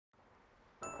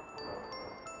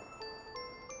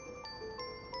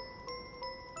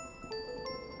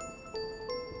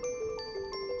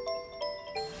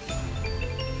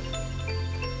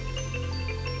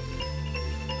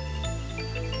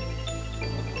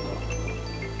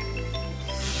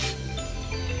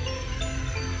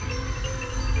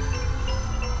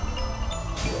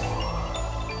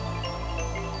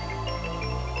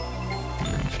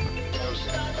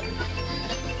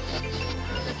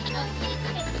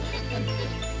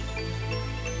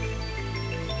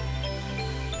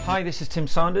Hi, this is Tim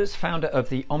Sanders, founder of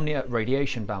the Omnia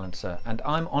Radiation Balancer, and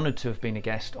I'm honoured to have been a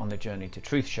guest on the Journey to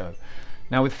Truth show.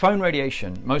 Now, with phone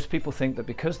radiation, most people think that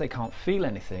because they can't feel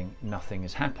anything, nothing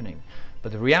is happening.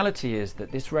 But the reality is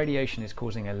that this radiation is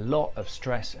causing a lot of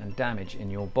stress and damage in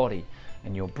your body,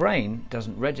 and your brain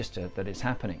doesn't register that it's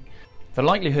happening. The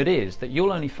likelihood is that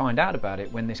you'll only find out about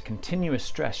it when this continuous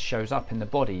stress shows up in the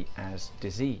body as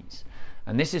disease.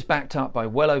 And this is backed up by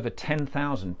well over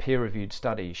 10,000 peer-reviewed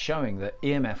studies showing that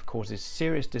EMF causes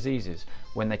serious diseases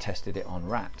when they tested it on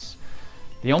rats.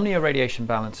 The Omnia Radiation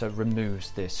Balancer removes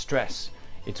this stress.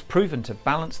 It's proven to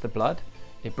balance the blood,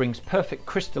 it brings perfect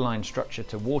crystalline structure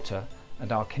to water,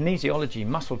 and our kinesiology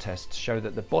muscle tests show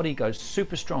that the body goes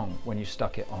super strong when you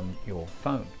stuck it on your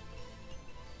phone.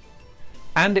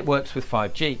 And it works with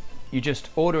 5G. You just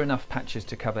order enough patches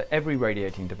to cover every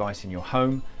radiating device in your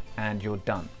home and you're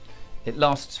done. It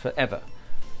lasts forever.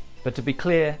 But to be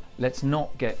clear, let's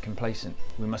not get complacent.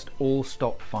 We must all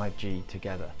stop 5G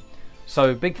together.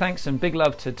 So big thanks and big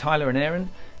love to Tyler and Aaron.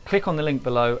 Click on the link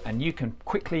below and you can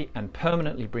quickly and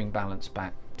permanently bring balance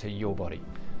back to your body.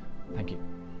 Thank you.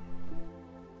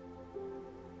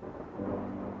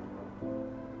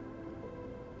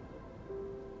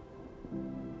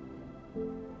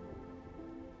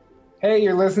 Hey,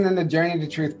 you're listening to Journey to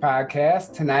Truth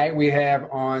podcast. Tonight we have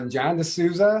on John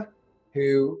DeSouza,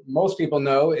 who most people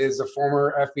know is a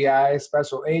former FBI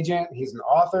special agent. He's an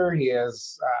author. He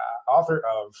is author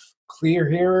of Clear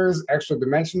Hearers, Extra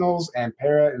Dimensionals, and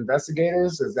Para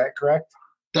Investigators. Is that correct?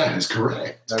 That is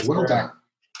correct. That's well correct. Done.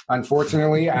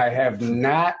 Unfortunately, I have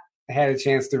not had a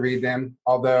chance to read them,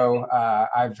 although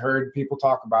I've heard people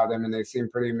talk about them and they seem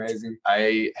pretty amazing.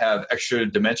 I have Extra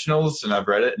Dimensionals and I've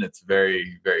read it and it's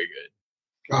very, very good.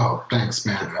 Oh, thanks,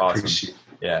 man. I Awesome. appreciate it.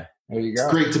 Yeah. There you go.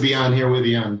 It's great to be on here with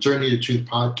you on Journey to Truth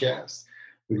podcast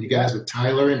with you guys, with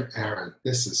Tyler and Aaron.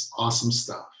 This is awesome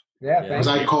stuff. Yeah, As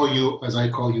I call you,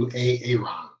 Aaron.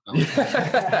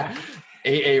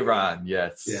 Aaron,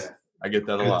 yes. Yeah. I get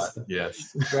that a lot.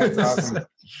 Yes. That's awesome.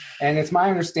 And it's my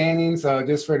understanding, so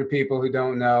just for the people who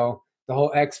don't know, the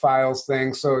whole X-Files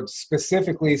thing, so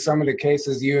specifically some of the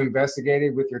cases you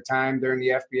investigated with your time during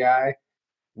the FBI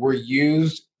were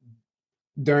used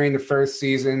during the first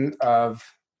season of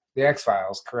the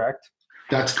X-Files, correct?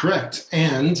 That's correct.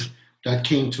 And that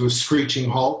came to a screeching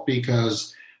halt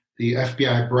because the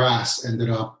FBI brass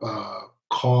ended up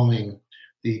calling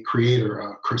the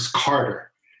creator, Chris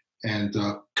Carter, and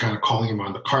kind of calling him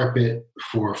on the carpet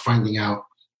for finding out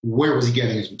where was he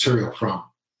getting his material from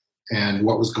and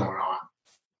what was going on.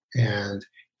 And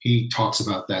he talks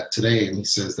about that today, and he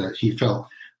says that he felt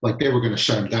like they were going to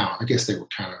shut him down. I guess they were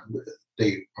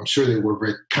I'm sure they were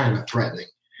very kind of threatening.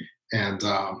 And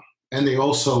they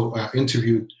also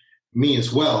interviewed me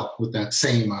as well with that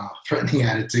same threatening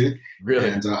attitude. Really?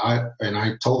 And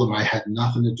I told them I had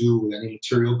nothing to do with any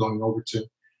material going over to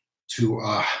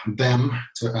them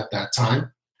at that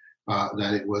time.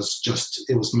 That it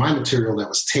was my material that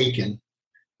was taken,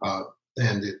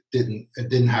 and it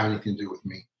didn't have anything to do with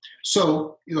me.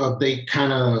 So they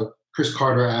Chris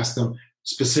Carter asked them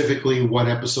specifically what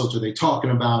episodes are they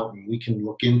talking about, and we can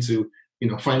look into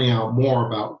finding out more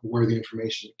about where the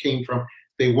information came from.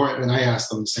 They weren't, and I asked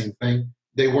them the same thing.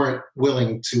 They weren't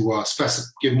willing to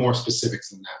give more specifics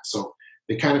than that. So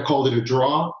they kind of called it a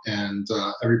draw, and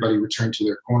everybody returned to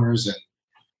their corners,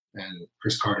 and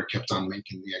Chris Carter kept on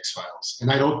making the X-Files. And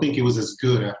I don't think it was as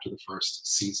good after the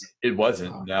first season. It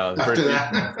wasn't. No, the after first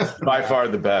that. season, by far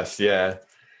the best. Yeah.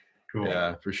 Cool.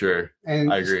 Yeah, for sure.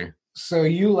 And I agree. So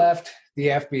you left the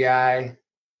FBI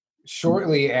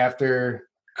shortly after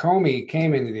Comey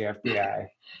came into the FBI.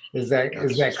 Is that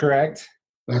correct?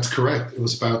 That's correct. It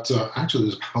was about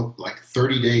like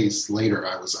 30 days later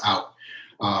I was out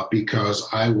because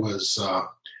I was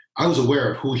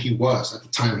aware of who he was at the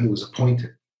time he was appointed.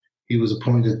 He was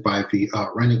appointed by the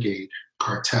renegade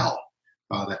cartel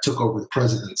that took over the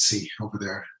presidency over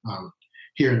there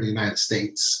here in the United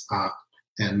States.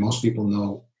 And most people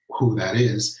know who that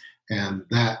is. And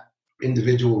that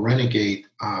individual renegade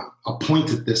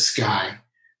appointed this guy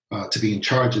to be in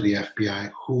charge of the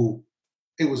FBI, who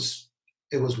it was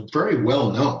very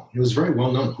well known. It was very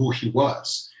well known who he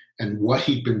was and what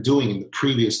he'd been doing in the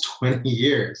previous 20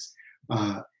 years.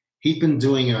 He'd been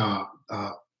doing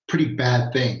pretty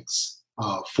bad things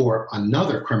for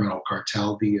another criminal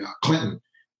cartel, the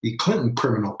Clinton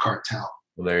criminal cartel.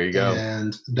 Well, there you go.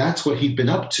 And that's what he'd been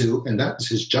up to, and that was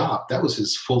his job. That was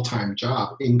his full-time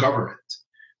job in government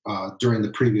during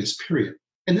the previous period.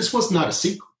 And this was not a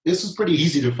secret. This was pretty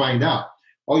easy to find out.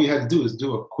 All you had to do is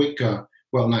do a quick,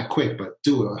 not quick, but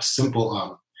do a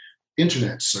simple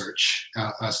internet search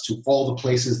as to all the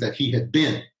places that he had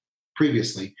been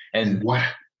previously, And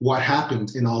what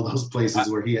happened in all those places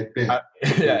where he had been.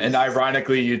 Yeah, and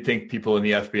ironically, you'd think people in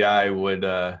the FBI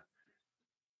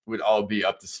would all be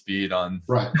up to speed on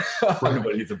right, on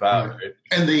what he's about. Right.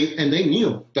 And they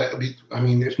knew that. I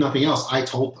mean, if nothing else, I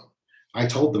told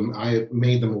them. I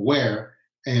made them aware,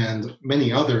 and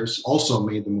many others also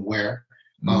made them aware.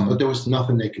 But there was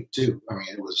nothing they could do. I mean,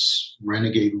 it was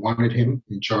Renegade wanted him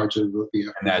in charge of the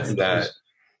FBI. And that's that.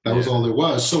 That was all there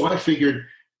was. So I figured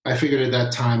at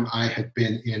that time I had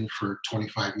been in for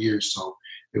 25 years, so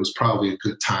it was probably a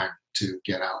good time to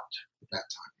get out at that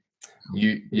time.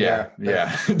 Yeah,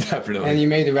 definitely. And you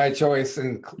made the right choice.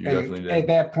 And definitely did. At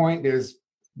that point, there's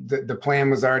the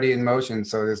plan was already in motion,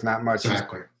 so there's not much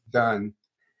done.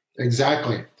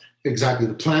 Exactly.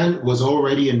 The plan was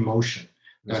already in motion.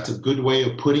 That's a good way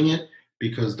of putting it,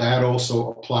 because that also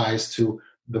applies to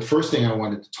the first thing I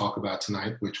wanted to talk about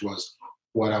tonight, which was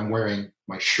what I'm wearing,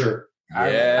 my shirt. I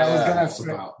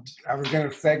was gonna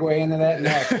segue into that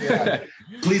next. Yeah.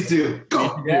 Please do.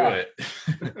 Go. Yeah. Do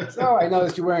it. So I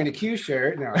noticed you're wearing a Q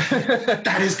shirt. No.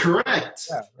 That is correct.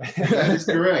 Yeah. That is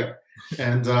correct.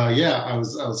 And I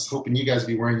was hoping you guys would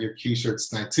be wearing your Q shirts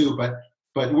tonight too,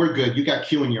 but we're good. You got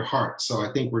Q in your heart, so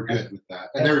I think we're good with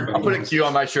that. And everybody, I'll put a Q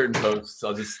on my shirt and post.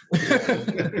 I'll just.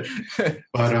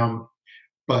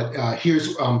 But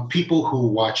here's people who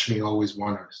watch me always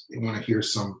want to hear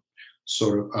some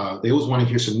sort of. They always want to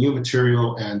hear some new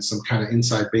material and some kind of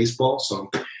inside baseball. So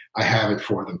I have it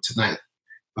for them tonight.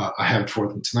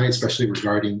 Especially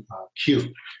regarding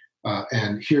Q.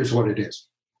 And here's what it is.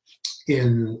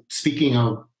 In speaking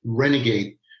of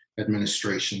Renegade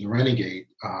administration, the Renegade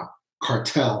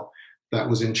cartel that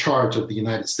was in charge of the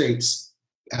United States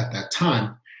at that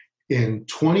time, in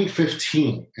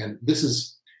 2015, and this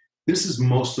is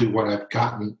mostly what I've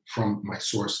gotten from my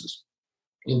sources.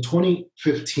 In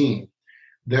 2015,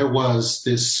 there was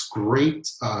this great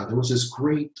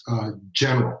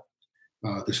general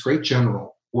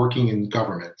working in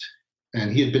government,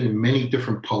 and he had been in many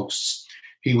different posts.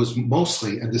 He was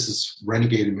mostly, and this is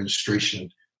Renegade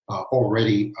administration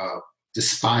already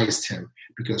despised him,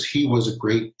 because he was a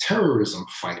great terrorism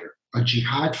fighter, a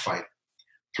jihad fighter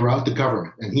throughout the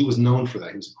government, and he was known for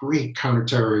that. He was a great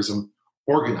counter-terrorism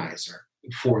organizer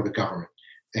for the government,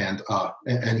 and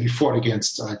he fought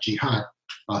against jihad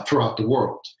throughout the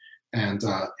world. And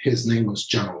his name was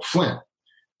General Flynn,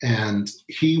 and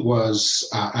he was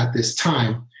at this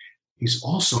time. He's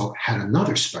also had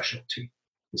another specialty.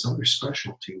 His other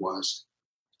specialty was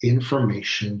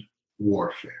information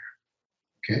warfare.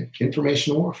 Okay,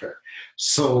 information warfare.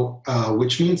 So,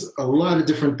 which means a lot of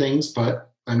different things, but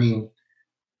I mean,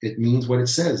 it means what it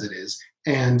says it is.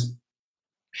 And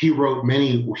he wrote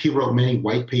many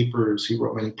white papers. He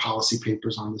wrote many policy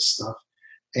papers on this stuff.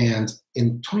 And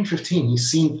in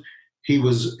 2015, it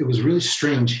was really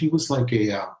strange. He was like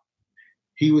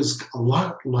he was a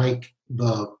lot like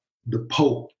the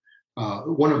Pope,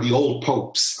 one of the old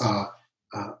popes,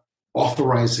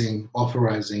 authorizing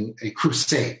a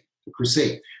crusade,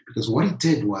 because what he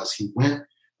did was he went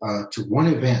to one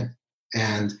event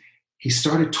and he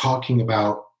started talking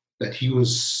about that he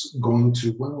was going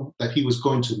to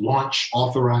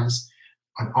authorize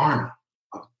an army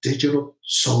of digital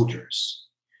soldiers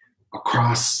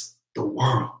across the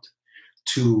world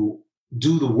to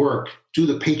do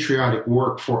the patriotic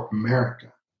work for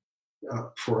America.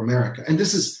 And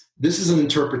this is an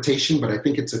interpretation, but I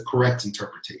think it's a correct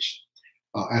interpretation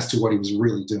as to what he was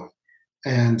really doing.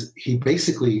 And he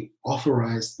basically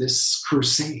authorized this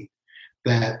crusade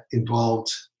that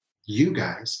involved you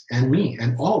guys and me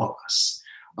and all of us,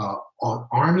 an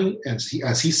army, as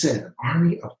he said, an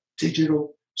army of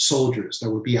digital soldiers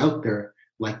that would be out there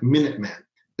like Minutemen,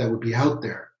 that would be out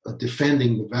there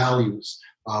defending the values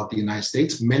of the United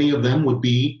States. Many of them would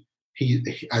be,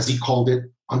 as he called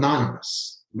it,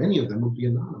 anonymous. Many of them would be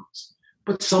anonymous,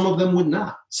 but some of them would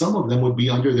not. Some of them would be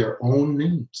under their own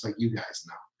names, like you guys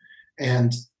know.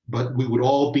 But we would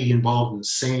all be involved in the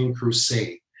same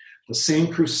crusade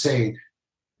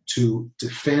to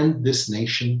defend this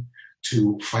nation,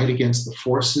 to fight against the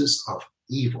forces of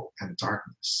evil and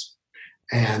darkness.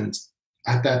 And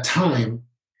at that time,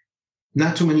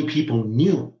 not too many people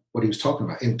knew what he was talking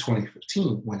about in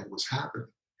 2015 when it was happening.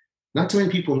 Not too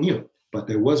many people knew, but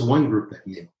there was one group that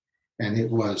knew, and it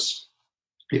was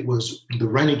the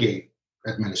Renegade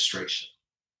administration.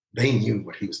 They knew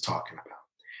what he was talking about.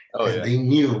 Oh, and yeah.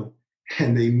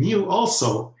 they knew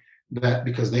also that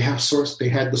because they had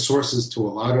the sources to a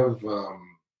lot of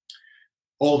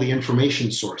all the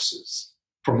information sources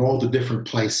from all the different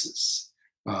places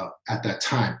at that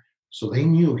time. So they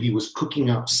knew he was cooking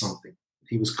up something.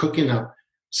 He was cooking up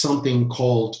something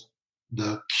called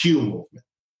the Q movement,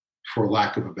 for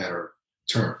lack of a better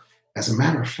term. As a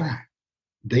matter of fact,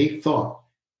 they thought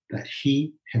that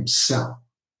he himself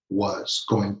was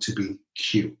going to be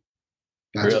Q.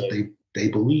 That's Really? what they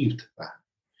believed that.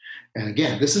 And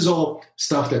again, this is all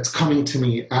stuff that's coming to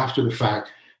me after the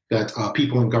fact that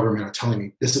people in government are telling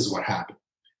me this is what happened.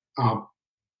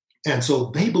 And so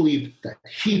they believed that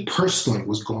he personally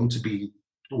was going to be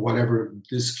whatever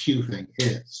this Q thing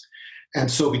is. And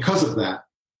so because of that,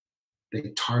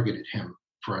 they targeted him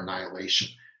for annihilation.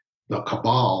 The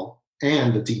Cabal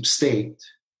and the deep state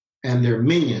and their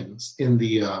minions in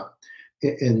the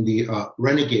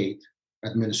renegade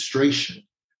administration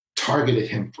targeted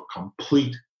him for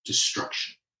complete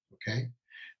destruction. Okay,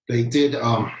 they did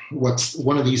what's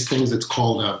one of these things that's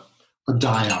called a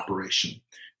die operation,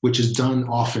 which is done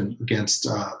often against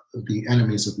the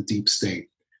enemies of the deep state.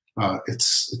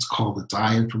 It's called a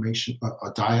die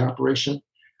operation,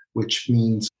 which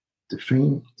means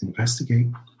defame, investigate,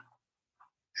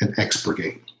 and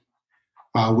expurgate,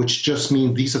 which just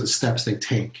means these are the steps they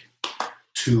take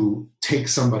to take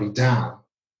somebody down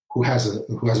who has a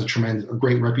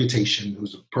great reputation,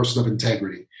 who's a person of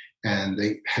integrity, and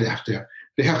they have to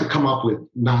come up with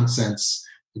nonsense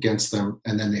against them,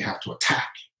 and then they have to attack,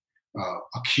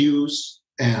 accuse,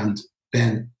 and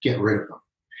then get rid of them.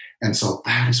 And so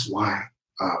that is why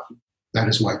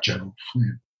General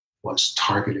Flynn was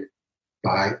targeted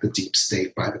by the deep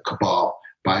state, by the Cabal,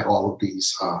 by all of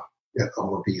these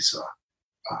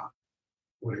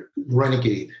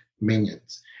renegade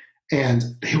minions.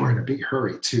 And they were in a big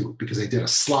hurry too, because they did a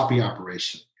sloppy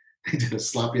operation. They did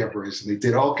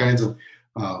all kinds of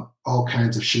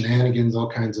shenanigans, all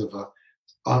kinds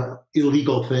of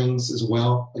illegal things as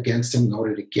well against him in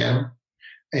order to get him.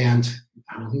 And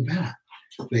not only that,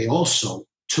 they also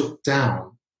took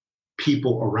down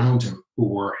people around him who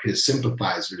were his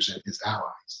sympathizers and his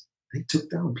allies. They took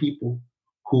down people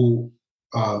who,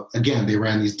 again, they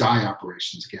ran these die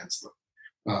operations against them.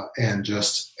 And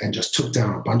just took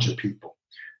down a bunch of people.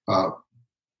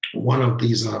 One of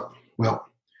these,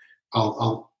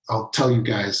 I'll tell you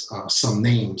guys some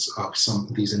names of some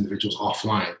of these individuals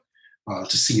offline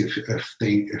to see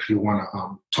if you want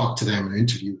to talk to them and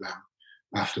interview them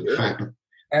after the fact.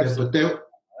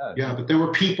 But there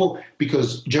were people,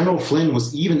 because General Flynn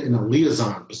was even in a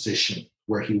liaison position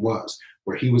where he was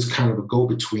kind of a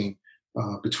go-between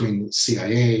between the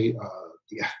CIA,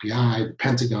 the FBI, the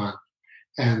Pentagon.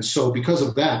 And so because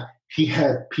of that, he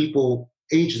had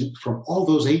agents from all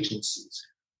those agencies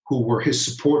who were his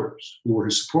supporters.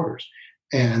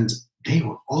 And they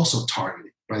were also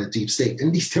targeted by the deep state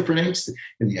in these different agencies,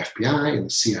 in the FBI, in the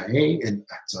CIA, and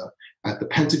at the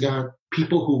Pentagon.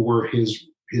 People who were his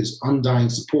undying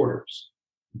supporters,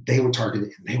 they were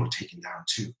targeted and they were taken down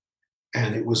too.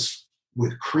 And it was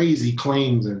with crazy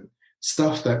claims and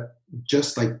stuff that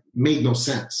just like made no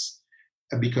sense.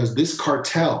 Because this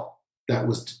cartel that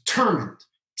was determined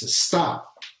to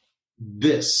stop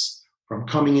this from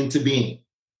coming into being,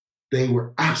 they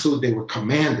were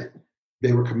commanded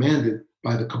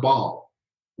by the Cabal.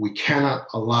 We cannot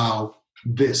allow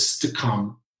this to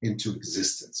come into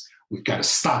existence. We've got to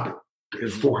stop it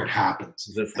before it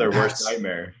happens. That's their worst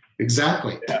nightmare.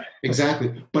 Exactly. Yeah.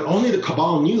 Exactly. But only the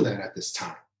Cabal knew that at this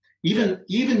time. Even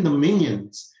the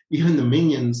minions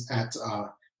at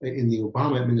in the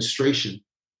Obama administration,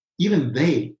 even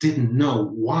they didn't know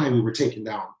why we were taking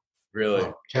down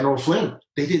General Flynn.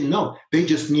 They didn't know. They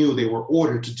just knew they were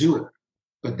ordered to do it.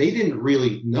 But they didn't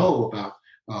really know about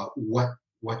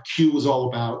what Q was all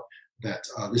about, that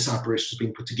this operation was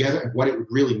being put together, and what it would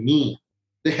really mean.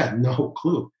 They had no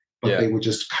clue. But they were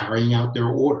just carrying out their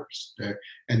orders.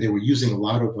 And they were using a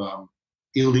lot of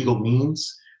illegal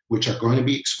means, which are going to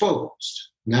be exposed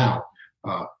now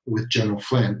with General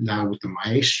Flynn, now with the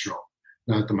Maestro.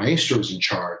 Now the Maestro is in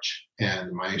charge, and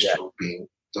the Maestro being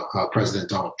President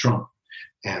Donald Trump.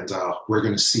 And we're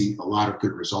going to see a lot of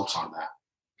good results on that.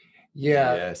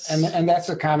 Yeah, yes. and that's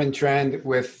a common trend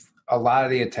with a lot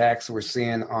of the attacks we're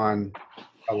seeing on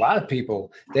a lot of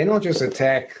people. They don't just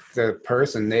attack the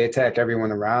person, they attack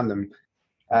everyone around them.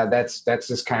 That's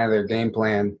just kind of their game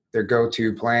plan, their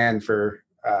go-to plan for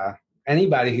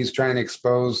anybody who's trying to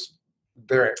expose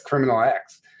their criminal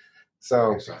acts.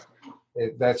 So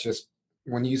that's just,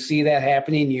 when you see that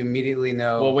happening, you immediately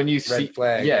know. Well, when you red see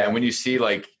flag. and when you see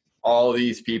like all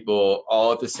these people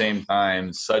all at the same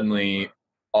time suddenly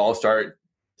all start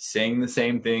saying the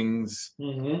same things,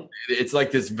 it's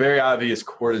like this very obvious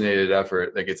coordinated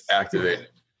effort that gets activated.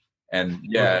 And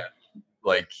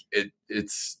like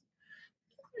it's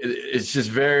just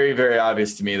very, very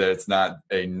obvious to me that it's not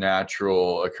a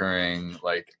natural occurring,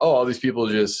 like, oh, all these people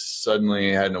just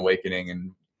suddenly had an awakening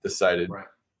and decided Right.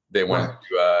 they wanted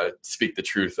to speak the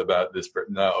truth about this.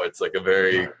 No, it's like a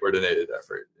very coordinated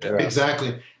effort. Yeah.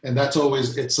 Exactly. And that's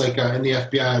always, it's like in the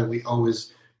FBI, we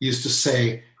always used to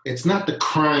say, it's not the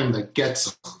crime that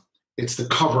gets them, it's the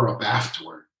cover up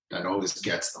afterward that always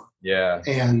gets them. Yeah.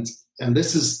 And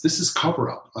this is cover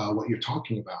up, what you're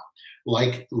talking about,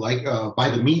 like by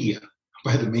the media,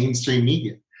 by the mainstream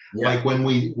media. Yeah. Like when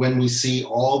we see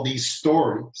all these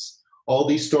stories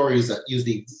that use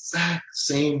the exact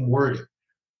same wording.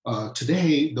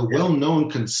 Today, the well-known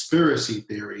conspiracy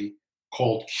theory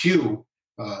called Q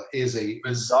is a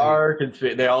bizarre.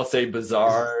 They all say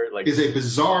bizarre. Is a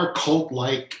bizarre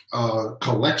cult-like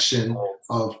collection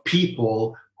of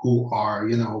people who are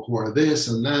this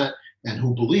and that, and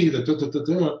who believe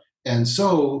that. And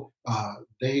so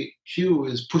Q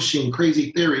is pushing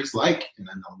crazy theories like, and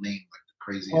then they'll name like the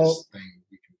craziest thing.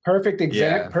 Perfect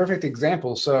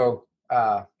example. So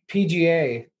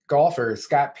PGA golfer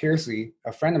Scott Piercy,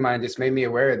 a friend of mine, just made me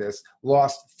aware of this,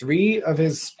 lost 3 of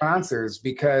his sponsors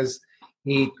because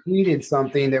he tweeted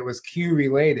something that was Q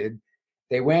related.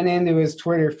 They went into his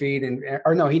Twitter feed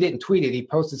he didn't tweet it. He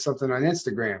posted something on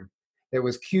Instagram that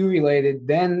was Q related.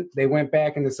 Then they went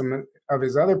back into some of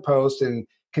his other posts and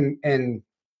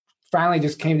finally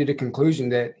just came to the conclusion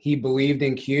that he believed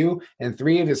in Q, and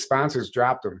 3 of his sponsors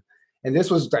dropped him. And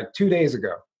this was like 2 days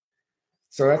ago.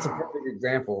 So that's a perfect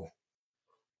example.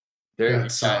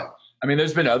 There's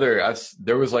been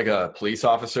there was like a police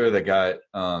officer that got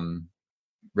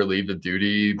relieved of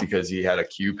duty because he had a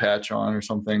Q patch on or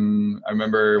something. I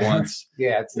remember once.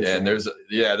 And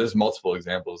there's multiple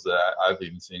examples that I've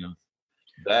even seen of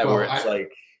that where it's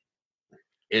like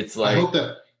I hope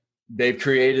that they've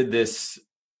created this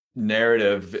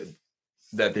narrative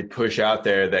that they push out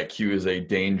there that Q is a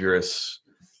dangerous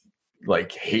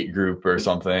like hate group or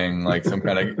something, like some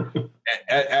kind of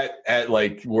at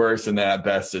like worse, and then at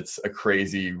best it's a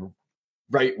crazy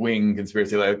right-wing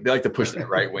conspiracy. They like to push that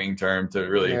right-wing term to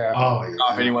really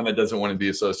off anyone that doesn't want to be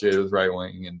associated with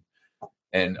right-wing,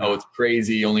 and it's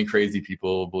crazy, only crazy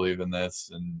people believe in this,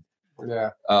 and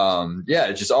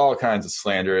it's just all kinds of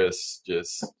slanderous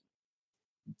just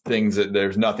things that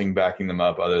there's nothing backing them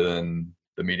up other than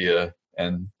the media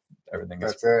and everything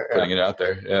that's putting it out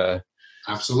there. Yeah.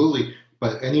 Absolutely.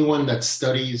 But anyone that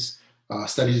studies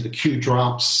the Q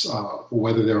drops,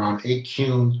 whether they're on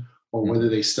ACUNE or whether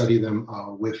they study them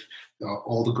with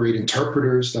all the great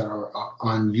interpreters that are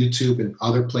on YouTube and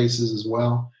other places as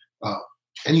well,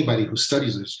 anybody who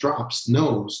studies those drops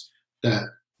knows that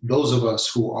those of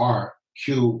us who are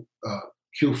Q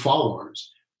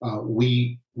followers,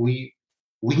 we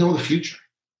know the future.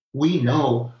 We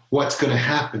know what's going to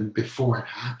happen before it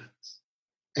happens,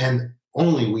 and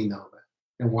only we know that.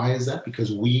 And why is that?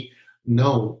 Because we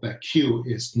know that Q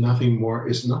is nothing more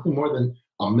than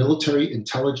a military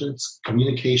intelligence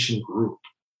communication group.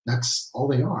 That's all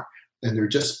they are. And they're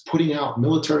just putting out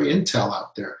military intel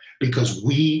out there because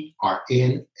we are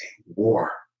in a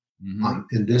war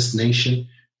in this nation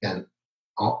and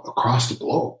across the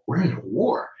globe. We're in a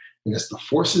war. And it's the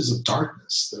forces of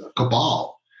darkness, the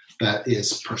Cabal, that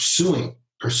is pursuing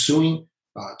to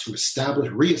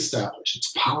reestablish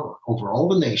its power over all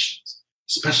the nations,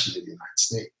 especially the United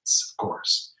States, of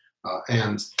course,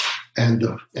 and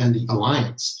the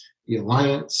alliance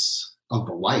of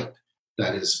the light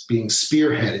that is being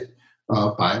spearheaded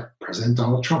by President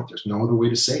Donald Trump. There's no other way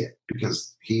to say it,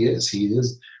 because he is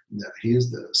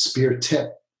the spear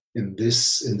tip in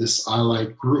this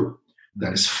allied group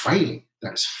that is fighting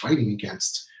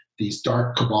against these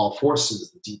dark Cabal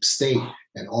forces, the deep state,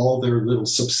 and all their little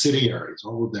subsidiaries,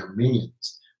 all of their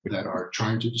minions that are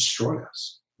trying to destroy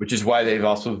us. Which is why they've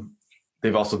also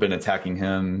been attacking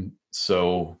him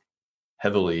so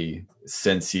heavily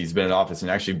since he's been in office, and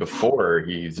actually before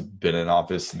he's been in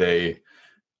office, the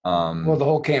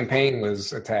whole campaign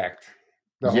was attacked.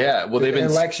 They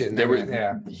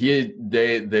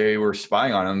were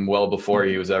spying on him well before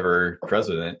he was ever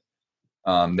president.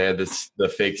 They had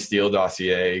the fake Steele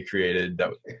dossier created that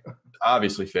was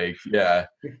obviously fake. Yeah.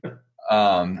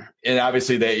 And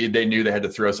obviously they knew they had to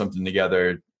throw something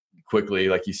together quickly.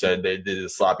 Like you said, they did a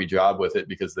sloppy job with it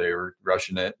because they were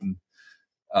rushing it. And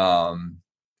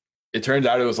it turned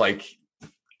out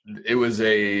it was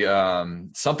a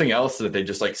something else that they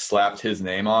just like slapped his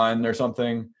name on or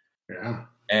something. Yeah.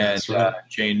 And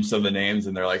changed some of the names,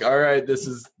 and they're like, all right, this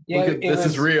is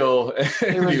real.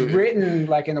 It was written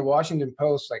like in the Washington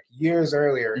Post like years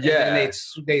earlier. Yeah. And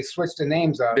they switched the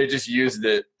names up. They just used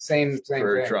it same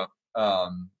for thing. Trump.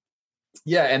 And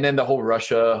then the whole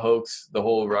Russia hoax,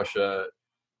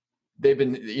 they've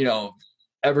been,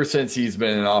 ever since he's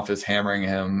been in office, hammering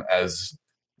him as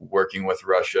working with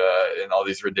Russia and all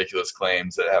these ridiculous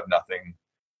claims that have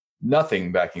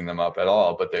nothing backing them up at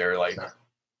all. But they're like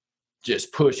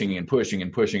just pushing and pushing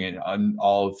and pushing it on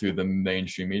all through the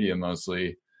mainstream media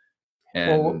mostly.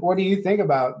 And well, what do you think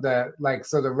about that? Like,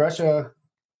 so the Russia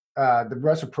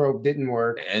probe didn't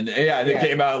work, and they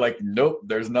came out like, nope,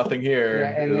 there's nothing here.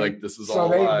 Yeah, and like, this is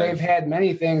so all they've had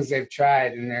many things they've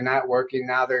tried and they're not working.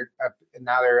 Now they're up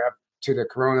to the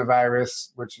coronavirus,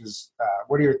 which is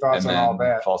what are your thoughts on all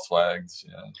that? False flags.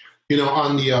 Yeah. You know,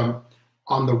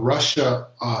 on the Russia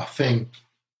thing,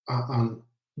 on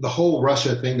the whole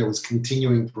Russia thing that was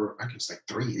continuing for, I guess, like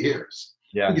 3 years.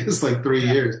 Yeah. I guess like 3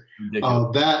 years.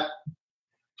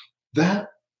 That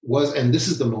was, and this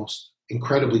is the most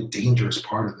incredibly dangerous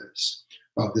part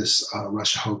of this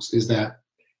Russia hoax, is that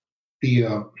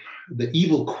the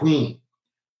evil queen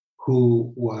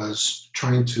who was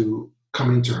trying to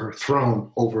come into her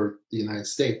throne over the United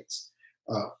States,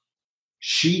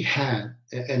 she had,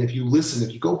 and if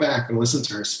you go back and listen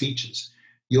to her speeches,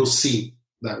 you'll see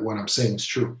that what I'm saying is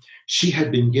true. She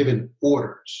had been given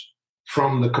orders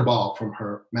from the Cabal, from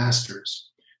her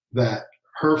masters, that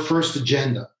her first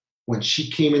agenda when she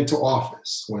came into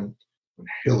office, when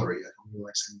Hillary, I don't know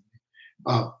what I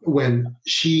said, when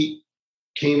she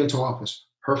came into office,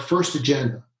 her first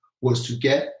agenda was to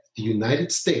get the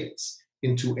United States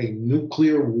into a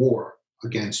nuclear war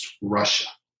against Russia.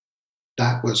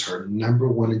 That was her number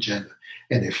one agenda.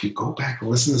 And if you go back and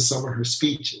listen to some of her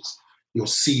speeches, you'll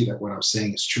see that what I'm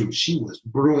saying is true. She was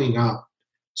brewing up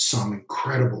some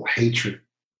incredible hatred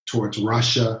towards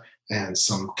Russia and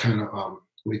some kind of what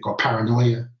we call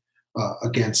paranoia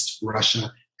against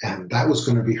Russia. And that was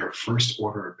going to be her first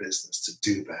order of business, to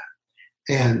do that.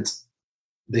 And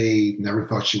they never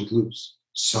thought she would lose.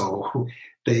 So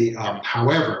they,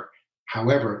 however,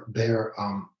 their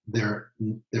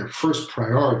first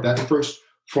priority, that first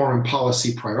foreign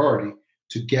policy priority,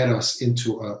 to get us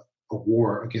into a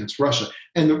war against Russia.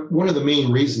 And one of the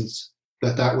main reasons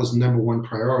that was number one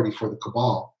priority for the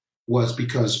Cabal was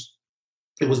because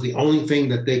it was the only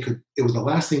thing it was the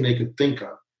last thing they could think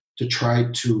of to try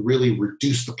to really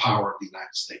reduce the power of the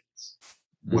United States,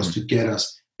 was to get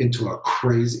us into a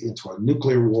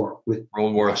nuclear war with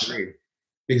World War Russia. III.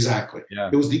 Exactly. Yeah.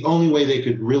 It was the only way they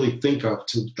could really think of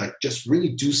to just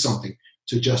really do something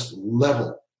to just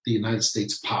level the United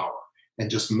States power and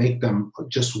just make them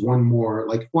just one more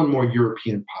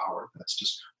European power that's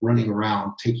just running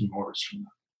around taking orders from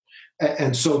them.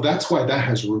 And so that's why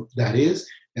that is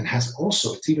and has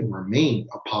also, it's even remained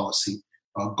a policy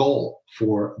goal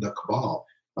for the Cabal.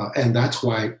 And that's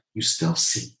why you still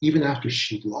see, even after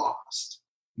she lost,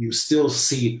 you still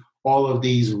see all of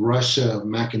these Russia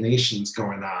machinations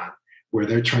going on where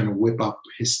they're trying to whip up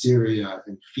hysteria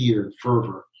and fear and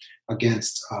fervor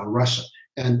against Russia.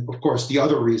 And of course, the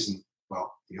other reason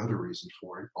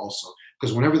for it also,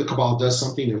 because whenever the Cabal does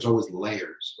something, there's always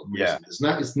layers of reasons.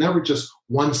 Yeah. It's never just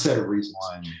one set of reasons.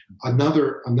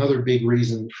 Another big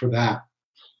reason for that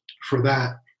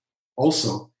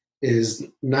also is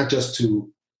not just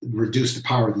to reduce the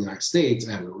power of the United States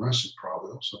and Russia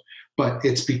probably also, but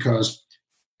it's because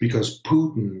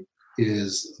Putin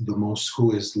is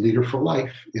who is leader for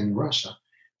life in Russia.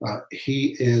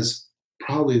 He is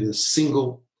probably the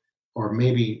single, or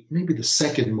maybe the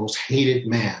second most hated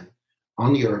man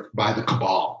on the earth by the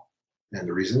Cabal. And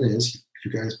the reason is,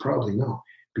 you guys probably know,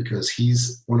 because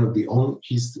he's one of the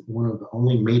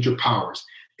only major powers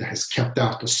that has kept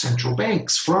out the central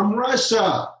banks from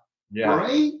Russia. Yeah.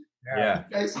 Right? Yeah.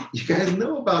 You guys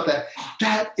know about that.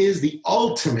 That is the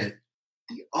ultimate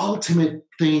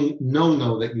thing,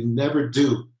 no, that you never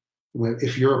do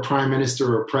if you're a prime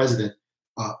minister or a president,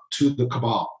 to the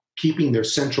Cabal, keeping their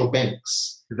central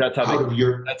banks that's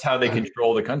how they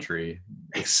control the country.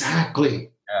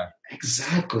 Exactly. Yeah.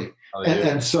 Exactly.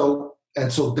 And so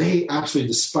they absolutely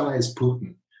despise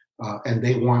Putin, and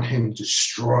they want him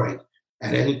destroyed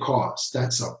at any cost.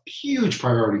 That's a huge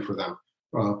priority for them.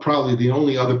 Probably the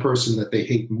only other person that they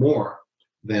hate more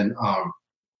than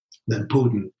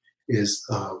Putin is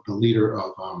the leader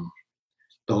of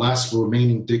the last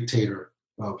remaining dictator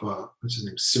of what's his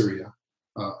name, Syria,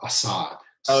 Assad.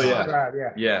 Oh Assad.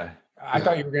 yeah. I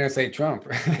thought you were going to say Trump.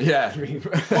 Yeah.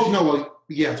 Oh no, well,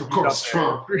 yeah, of course,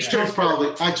 Trump. Trump's probably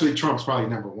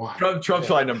number one. Trump's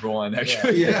probably number one,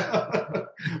 actually. Yeah.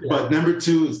 But number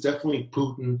two is definitely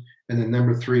Putin, and then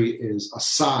number three is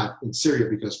Assad in Syria,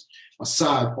 because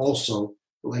Assad also,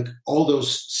 like all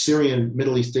those Syrian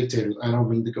Middle East dictators, I don't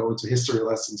mean to go into history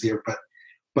lessons here,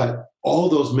 but all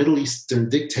those Middle Eastern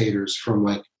dictators from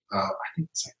I think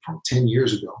it's from 10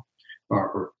 years ago,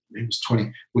 or maybe it was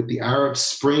 20, with the Arab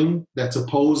Spring that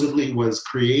supposedly was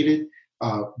created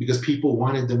because people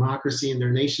wanted democracy in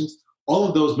their nations. All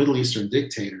of those Middle Eastern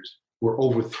dictators were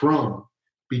overthrown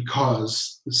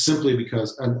simply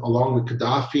because, and along with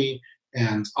Gaddafi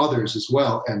and others as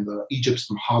well, and Egypt's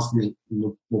Hosni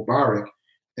Mubarak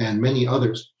and many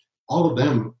others, all of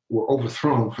them were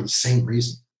overthrown for the same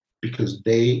reason, because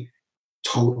they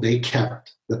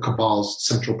kept the Cabal's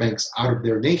central banks out of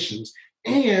their nations,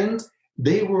 and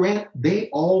they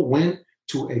all went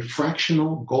to a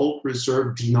fractional gold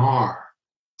reserve dinar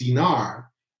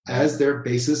as their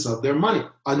basis of their money.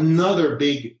 Another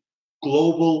big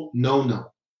global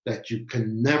no-no that you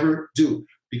can never do,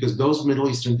 because those Middle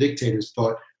Eastern dictators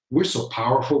thought, we're so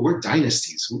powerful, we're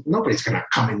dynasties, nobody's going to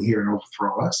come in here and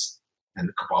overthrow us. And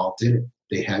the Cabal did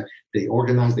it. They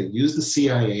organized, they used the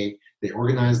CIA, they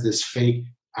organized this fake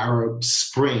Arab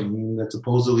Spring that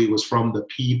supposedly was from the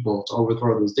people to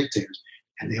overthrow those dictators,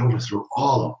 and they overthrew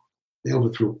all of them. They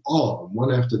overthrew all of them,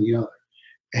 one after the other,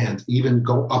 and even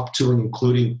go up to and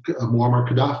including Muammar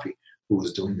Gaddafi, who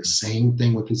was doing the same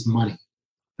thing with his money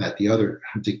that the other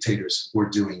dictators were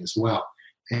doing as well.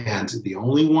 And the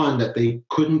only one that they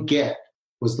couldn't get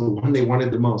was the one they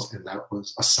wanted the most, and that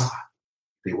was Assad.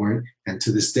 They weren't, and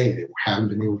to this day, they haven't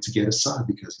been able to get Assad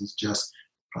because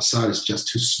Assad is just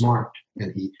too smart,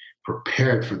 and he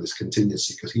prepared for this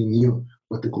contingency because he knew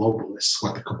what the globalists,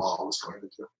 what the Cabal was going to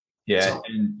do. Yeah, so,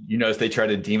 and you notice they try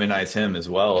to demonize him as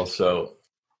well. So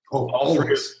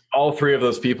all three of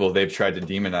those people they've tried to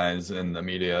demonize in the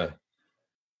media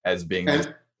as being this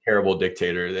terrible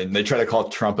dictator, and they try to call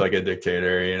Trump like a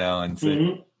dictator, and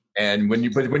and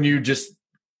when you just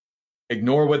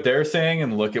ignore what they're saying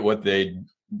and look at what they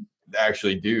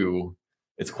actually do,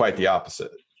 it's quite the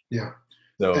opposite. Yeah.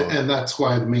 So, and that's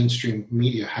why the mainstream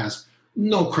media has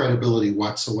no credibility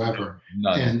whatsoever.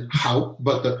 None.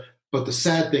 But the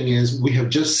sad thing is, we have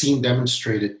just seen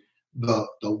demonstrated the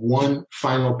one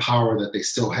final power that they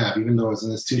still have, even though as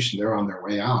an institution they're on their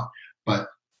way out. But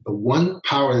the one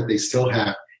power that they still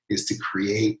have is to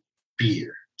create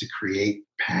fear, to create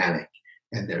panic,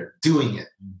 and they're doing it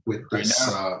with this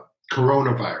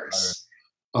coronavirus.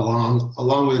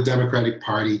 Along with the Democratic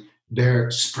Party,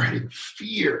 they're spreading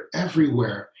fear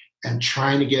everywhere and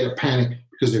trying to get a panic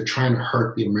because they're trying to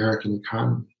hurt the American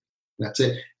economy. That's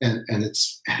it. And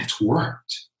it's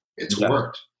worked. It's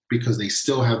worked because they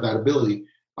still have that ability,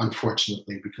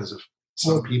 unfortunately, because of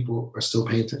some people are still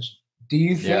paying attention. Do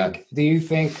you think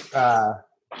the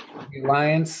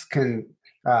Alliance can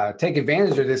take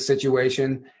advantage of this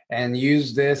situation and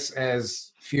use this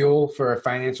as fuel for a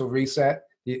financial reset?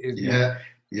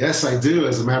 Yes, I do.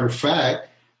 As a matter of fact,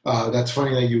 that's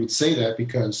funny that you would say that,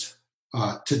 because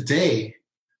today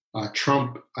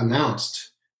Trump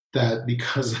announced that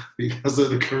because of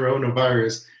the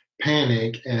coronavirus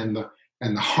panic and the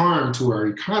harm to our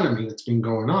economy that's been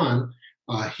going on,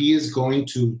 he is going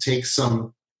to take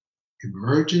some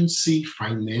emergency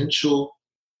financial,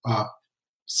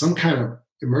 some kind of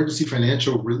emergency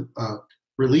financial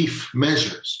relief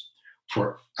measures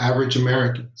for average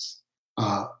Americans.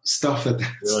 Stuff that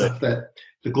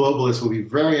the globalists will be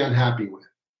very unhappy with,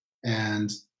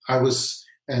 and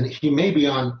he may be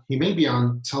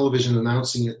on television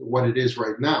announcing it, what it is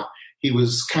right now. He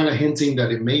was kind of hinting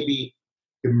that it may be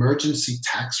emergency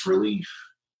tax relief.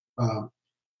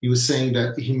 He was saying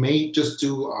that he may just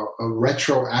do a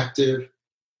retroactive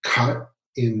cut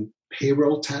in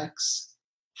payroll tax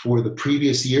for the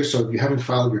previous year. So if you haven't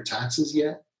filed your taxes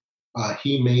yet,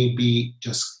 he may be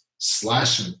just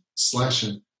slashing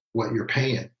what you're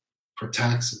paying for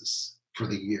taxes for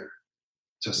the year.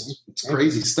 It's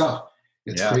crazy stuff.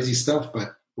 It's crazy stuff,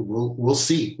 but we'll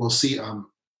see. We'll see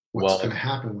what's going to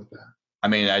happen with that. I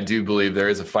mean, I do believe there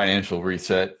is a financial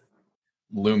reset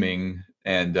looming,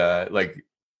 and did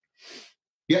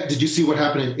you see what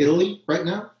happened in Italy right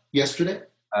now, yesterday?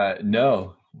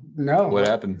 No. What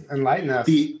happened? Enlighten us.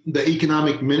 The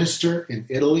economic minister in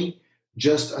Italy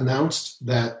just announced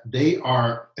that they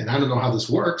are, and I don't know how this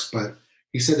works, but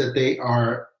he said that they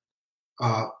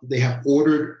have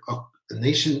ordered a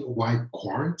nationwide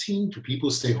quarantine for people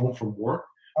to stay home from work.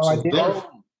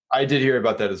 I did hear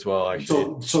about that as well,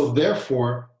 actually. So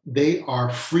therefore, they are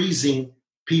freezing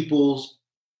people's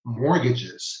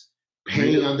mortgages,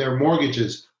 paying on their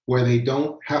mortgages where they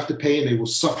don't have to pay, and they will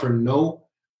suffer no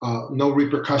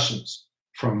repercussions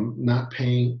from not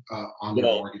paying on their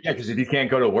mortgages. Yeah, because if you can't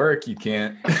go to work, you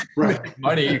can't make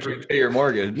money. You can't pay your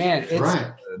mortgage. Man, it's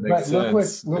right. But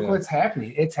look what's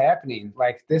happening. It's happening.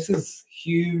 Like, this is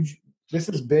huge. This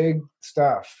is big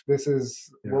stuff. This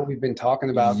is what we've been talking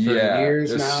about for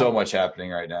years now. There's so much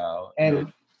happening right now.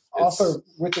 And also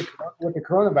with the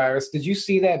coronavirus, did you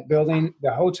see that building,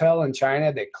 the hotel in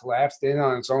China that collapsed in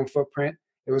on its own footprint?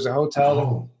 It was a hotel.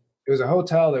 Oh. It was a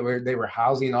hotel that they were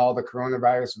housing all the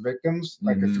coronavirus victims,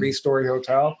 like a 3-story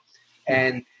hotel,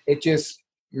 and it just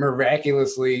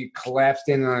miraculously collapsed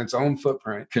in on its own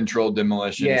footprint. Controlled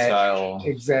demolition style.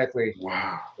 Exactly.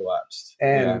 Wow. Collapsed.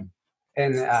 And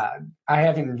I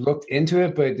haven't looked into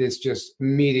it, but it's just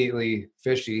immediately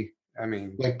fishy. I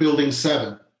mean, like Building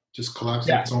 7 just collapsed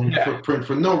its own footprint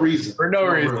for no reason. For no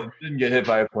reason. Didn't get hit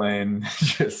by a plane.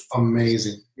 Just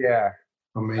amazing. Yeah.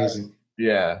 Amazing.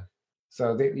 Yeah.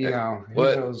 So they,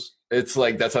 it's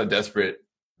like that's how desperate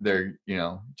they're,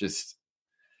 just.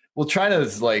 Well,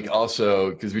 China's like also,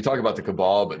 because we talk about the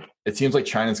cabal, but it seems like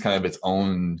China's kind of its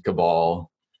own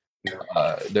cabal.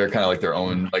 Yeah. They're kind of like their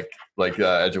own, like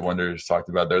Edge of Wonders talked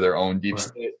about. They're their own deep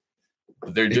state.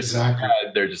 They're just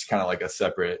they're just kind of like a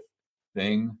separate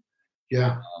thing.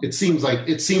 Yeah, it seems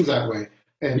that way.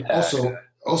 And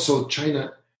also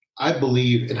China, I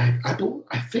believe, and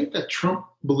I think that Trump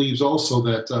believes also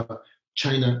that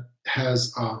China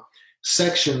has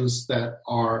sections that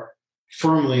are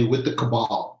firmly with the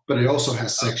cabal, but it also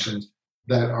has sections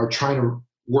that are trying to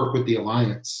work with the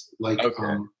alliance, like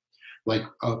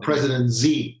President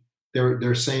Xi.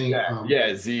 They're saying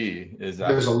Xi is.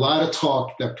 There's a lot of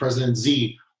talk that President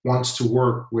Xi wants to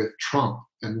work with Trump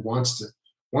and wants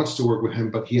to work with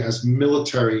him, but he has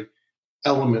military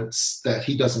elements that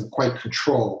he doesn't quite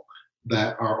control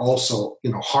that are also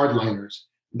hardliners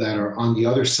that are on the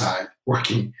other side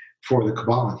working for the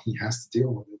cabal, and he has to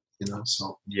deal with it.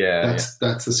 So that's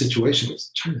the situation.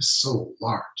 China's so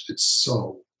large. It's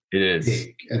so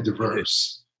big and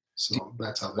diverse. So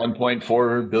that's how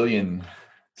 1.4 billion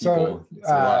people.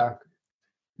 So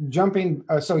jumping.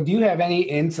 So do you have any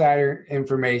insider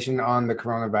information on the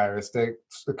coronavirus?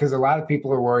 Because a lot of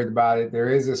people are worried about it. There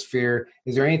is this fear.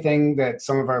 Is there anything that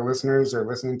some of our listeners are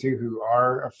listening to who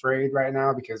are afraid right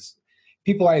now? Because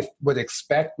people I would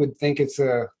expect would think it's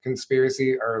a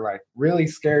conspiracy are like really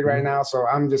scared right now. So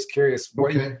I'm just curious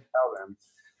what you can tell them.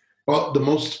 Well,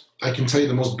 I can tell you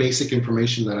the most basic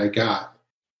information that I got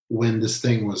when this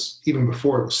thing was, even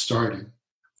before it was starting,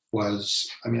 was,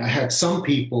 I had some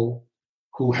people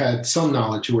who had some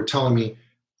knowledge who were telling me,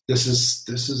 this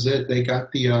is it. They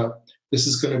got this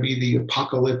is going to be the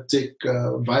apocalyptic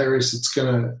virus. It's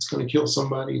going to kill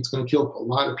somebody. It's going to kill a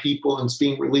lot of people, and it's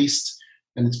being released.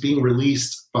 And it's being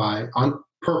released on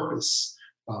purpose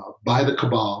by the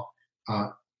cabal.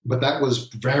 But that was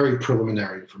very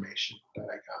preliminary information that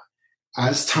I got.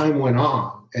 As time went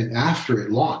on, and after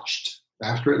it launched,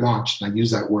 and I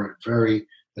use that word very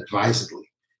advisedly,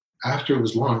 after it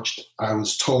was launched, I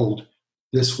was told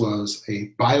this was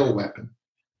a bioweapon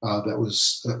that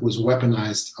was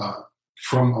weaponized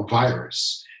from a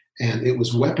virus, and it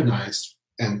was weaponized.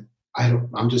 And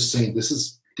I'm just saying, this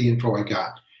is the info I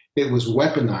got. It was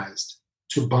weaponized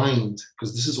to bind,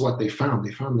 because this is what they found.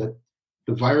 They found that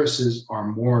the viruses are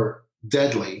more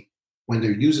deadly when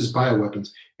they're used as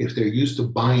bioweapons if they're used to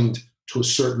bind to a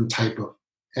certain type of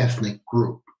ethnic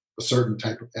group,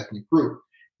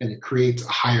 and it creates a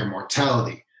higher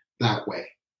mortality that way,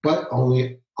 but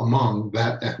only among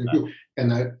that ethnic group.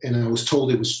 And I was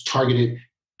told it was targeted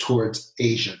towards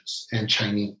Asians and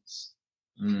Chinese.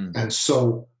 And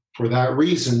so for that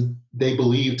reason, they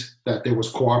believed that there was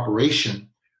cooperation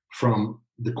from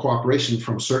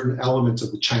certain elements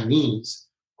of the Chinese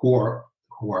who are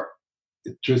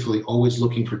truthfully always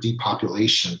looking for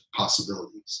depopulation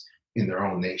possibilities in their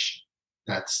own nation.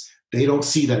 They don't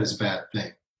see that as a bad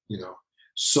thing,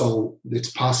 So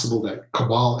it's possible that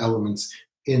cabal elements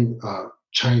in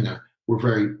China were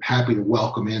very happy to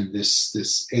welcome in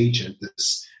this agent,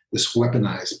 this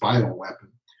weaponized bioweapon.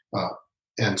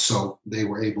 And so they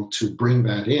were able to bring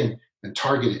that in and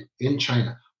target it in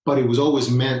China. But it was always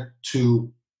meant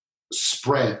to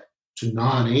spread to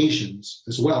non-Asians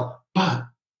as well. But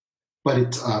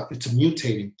it's a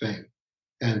mutating thing.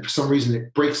 And for some reason,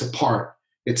 it breaks apart.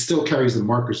 It still carries the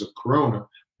markers of corona,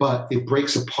 but it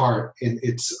breaks apart in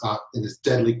its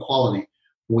deadly quality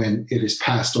when it is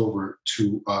passed over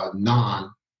to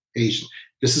non-Asian.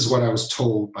 This is what I was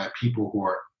told by people who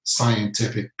are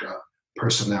scientific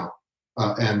personnel.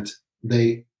 And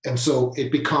so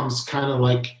it becomes kind of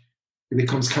like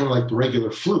the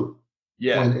regular flu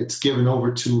when it's given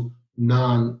over to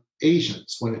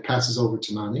non-Asians, when it passes over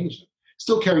to non-Asian.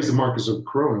 Still carries the markers of the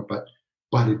corona, but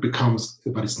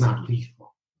it's not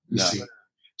lethal. You see.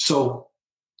 So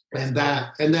and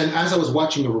then as I was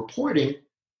watching the reporting,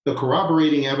 the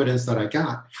corroborating evidence that I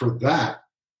got for that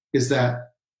is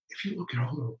that if you look at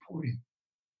all the reporting,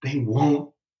 they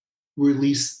won't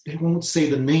say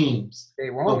the names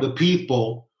of the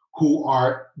people who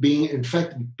are being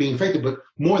infected, but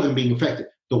more than being infected,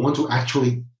 the ones who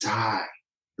actually die.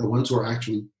 the ones who are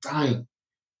actually dying.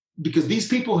 Because these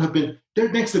people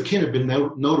their next of kin have been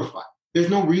notified. There's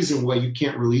no reason why you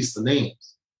can't release the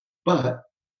names. But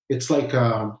it's like,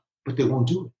 but they won't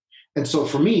do it. And so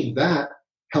for me, that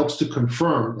helps to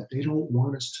confirm that they don't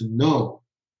want us to know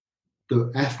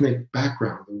the ethnic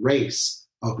background, the race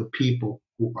of the people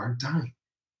who are dying.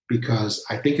 Because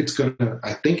I think it's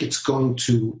going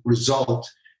to result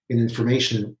in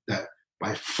information that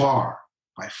by far,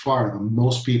 the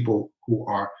most people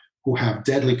who have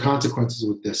deadly consequences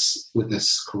with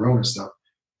this corona stuff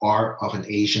are of an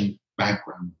Asian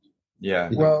background. Yeah.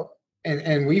 Well,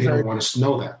 and we've don't heard want us to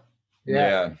know that.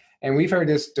 Yeah. And we've heard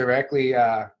this directly.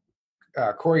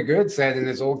 Corey Good said in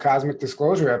his old Cosmic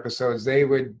Disclosure episodes, they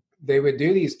would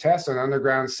do these tests on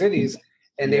underground cities,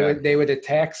 and they would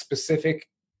attack specific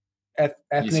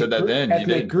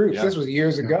ethnic groups. Yeah. This was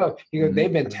years ago. He goes,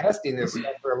 they've been testing this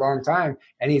stuff for a long time,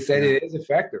 and he said it is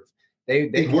effective.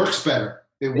 It works better.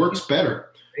 It works better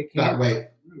that way.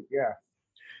 Yeah.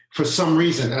 For some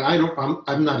reason, and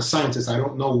I'm not a scientist. I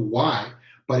don't know why,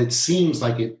 but it seems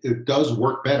like it does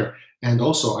work better. And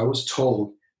also, I was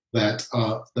told that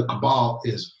the Cabal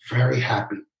is very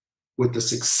happy with the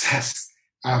success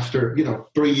after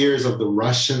 3 years of the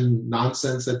Russian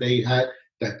nonsense that they had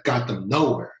that got them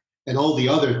nowhere, and all the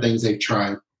other things they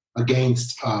tried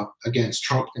against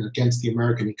Trump and against the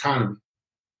American economy.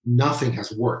 Nothing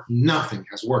has worked. Nothing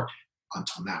has worked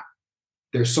until now.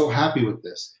 They're so happy with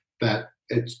this that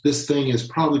this thing is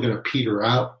probably going to peter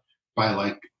out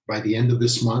by the end of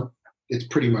this month. It's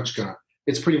pretty much going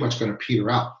to peter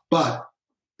out. But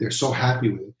they're so happy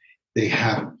with it. They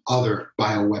have other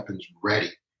bioweapons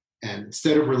ready. And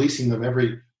instead of releasing them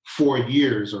every 4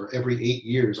 years or every 8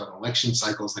 years on election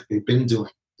cycles like they've been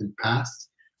doing in the past,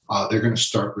 they're going to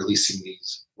start releasing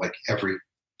these like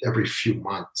every few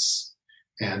months.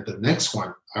 And the next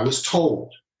one, I was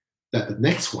told that the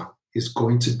next one is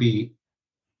going to be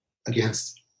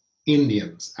against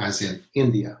Indians, as in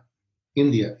India,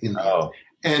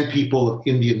 and people of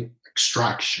Indian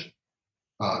extraction,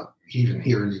 even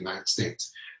here in the United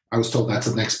States. I was told that's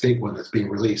the next big one that's being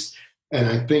released, and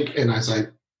I think, and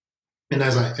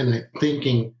I'm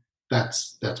thinking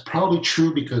that's probably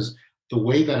true, because the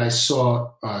way that I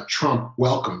saw Trump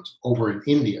welcomed over in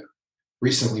India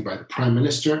recently by the Prime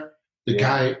Minister, the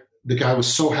guy was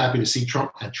so happy to see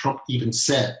Trump, and Trump even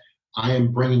said, "I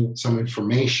am bringing some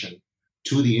information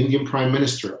to the Indian Prime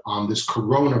Minister on this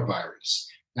coronavirus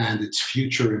and its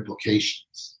future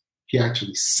implications." He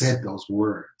actually said those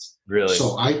words. Really?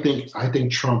 So I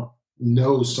think Trump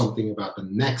knows something about the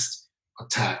next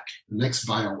attack, the next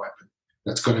bioweapon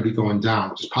that's going to be going down,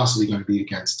 which is possibly going to be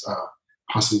against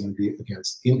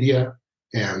India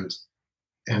and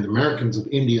Americans of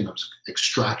Indian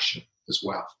extraction as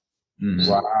well. Mm-hmm.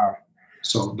 Wow.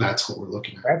 So that's what we're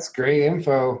looking at. That's great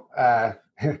info.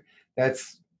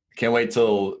 Can't wait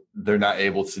till they're not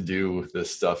able to do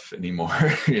this stuff anymore.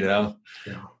 Yeah.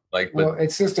 Well,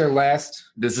 it's just their last.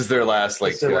 This is their last,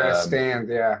 their last stand.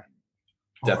 Yeah.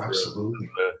 Absolutely.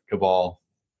 The Cabal.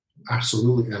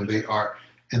 Absolutely,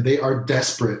 and they are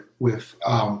desperate with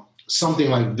something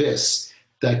like this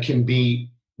that can be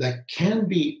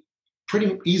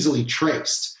pretty easily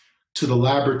traced to the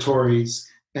laboratories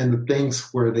and the things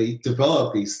where they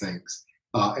develop these things.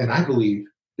 And I believe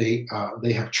they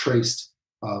have traced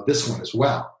this one as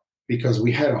well, because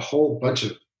we had a bunch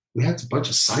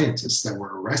of scientists that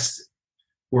were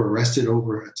arrested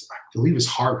over at, I believe it was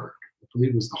Harvard. I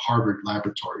believe it was the Harvard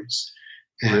laboratories.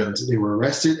 And they were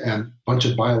arrested, and a bunch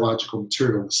of biological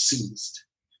material was seized.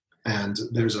 And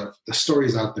the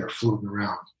stories out there floating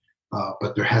around,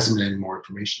 but there hasn't been any more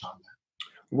information on that.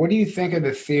 What do you think of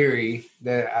the theory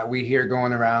that we hear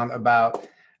going around about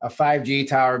a 5G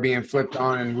tower being flipped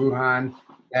on in Wuhan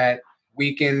that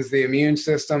weakens the immune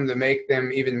system to make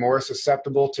them even more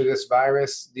susceptible to this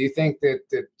virus? Do you think that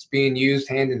it's being used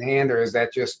hand in hand, or is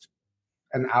that just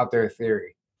an out there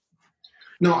theory?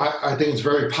 No, I think it's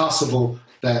very possible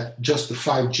that just the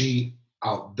 5G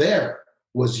out there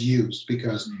was used,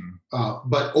 because,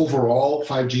 but overall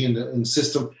 5G in the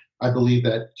system, I believe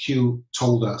that Q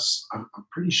told us, I'm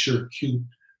pretty sure Q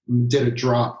did a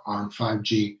drop on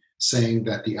 5G saying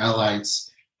that the allies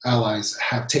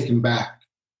have taken back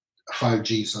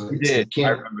 5G. So I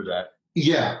remember that.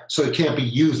 Yeah, so it can't be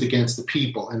used against the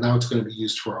people, and now it's going to be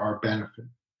used for our benefit.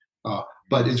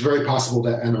 But it's very possible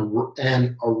that an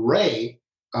array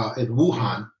in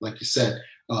Wuhan, like you said,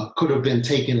 could have been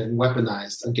taken and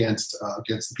weaponized against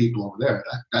the people over there.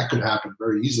 That could happen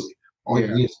very easily. All you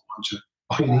need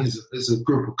is a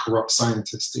group of corrupt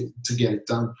scientists to get it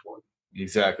done for you.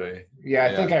 Exactly. Yeah,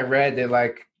 I think I read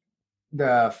that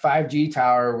the 5G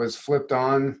tower was flipped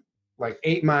on like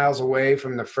 8 miles away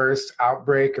from the first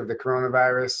outbreak of the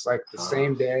coronavirus, like the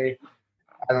same day.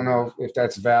 I don't know if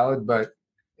that's valid, but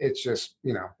it's just,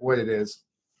 what it is.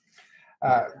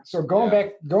 So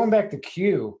going back to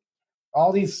Q,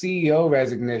 all these CEO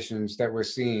resignations that we're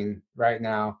seeing right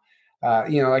now,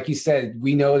 like you said,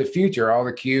 we know the future. All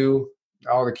the Q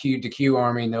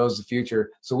army knows the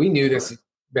future. So we knew this has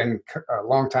been a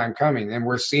long time coming, and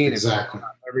we're seeing it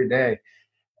every day.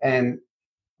 And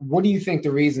what do you think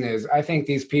the reason is? I think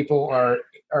these people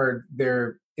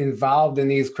they're involved in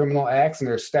these criminal acts and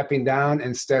they're stepping down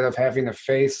instead of having to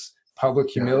face public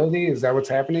humility. Is that what's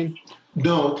happening?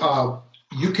 No,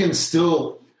 you can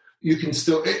still,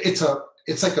 it's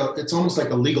almost like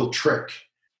a legal trick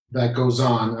that goes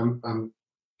on.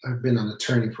 I've been an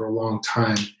attorney for a long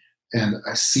time, and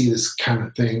I see this kind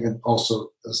of thing. And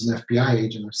also as an FBI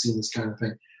agent, I've seen this kind of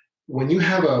thing. When you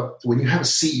have a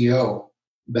CEO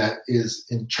that is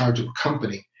in charge of a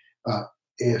company,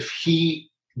 if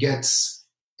he gets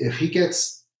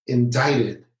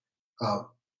indicted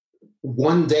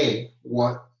one day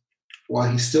while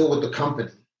he's still with the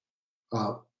company,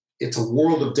 it's a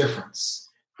world of difference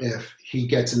if he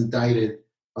gets indicted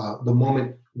the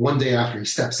moment one day after he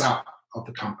steps out of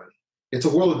the company. It's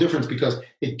a world of difference because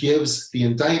the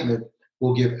indictment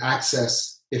will give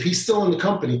access. If he's still in the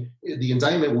company, the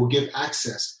indictment will give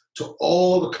access to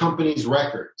all the company's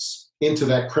records into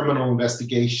that criminal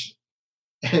investigation.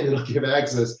 And it'll give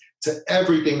access to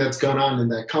everything that's gone on in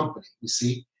that company, you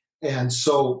see? And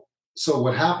so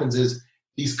what happens is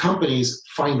these companies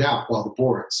find out, the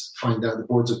boards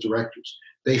of directors,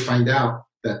 they find out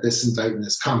that this indictment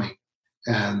is coming.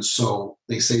 And so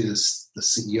they say to the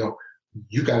CEO,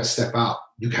 you got to step out.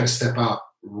 You got to step out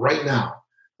right now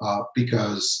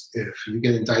because if you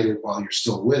get indicted while you're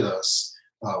still with us,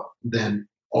 then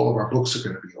all of our books are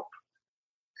going to be open.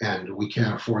 And we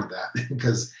can't afford that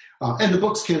because, and the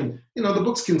books can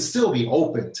still be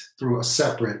opened through a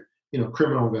separate,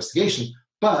 criminal investigation,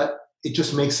 but it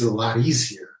just makes it a lot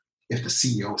easier if the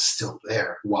CEO is still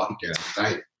there while he gets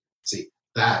indicted. See,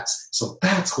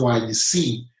 that's why you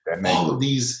see all of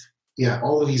these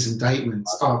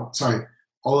indictments.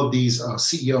 All of these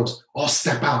CEOs all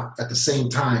step out at the same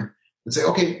time and say,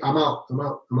 okay, I'm out.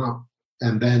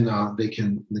 And then they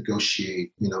can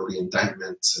negotiate, the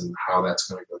indictments and how that's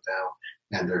going to go down.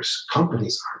 And there's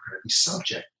companies are going to be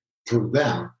subject through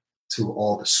them to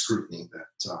all the scrutiny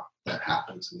that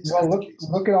happens in these cases.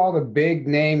 Look at all the big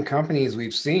name companies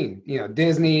we've seen.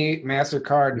 Disney,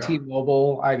 MasterCard,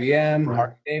 T-Mobile, IBM,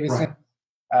 Harley-Davidson.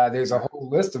 There's a whole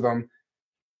list of them.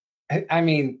 I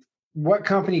mean, what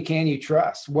company can you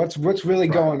trust? What's really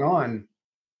going on?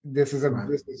 This is a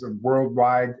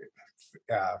worldwide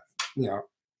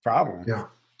problem.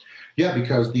 Yeah,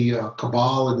 because the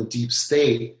Cabal and the deep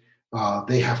state,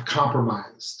 they have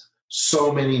compromised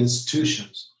so many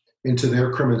institutions into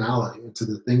their criminality, into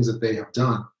the things that they have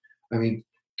done. I mean,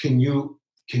 can you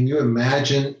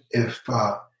imagine if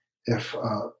the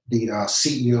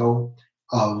CEO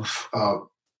of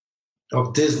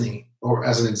Disney, or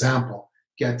as an example,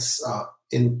 gets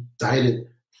indicted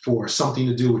for something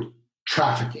to do with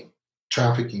trafficking,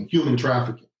 human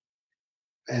trafficking,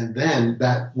 and then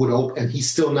that would open, and he's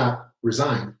still not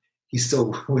resigned, he's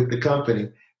still with the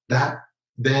company, that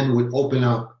then would open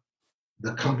up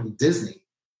the company Disney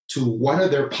to what are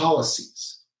their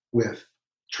policies with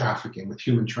trafficking, with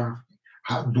human trafficking?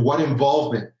 What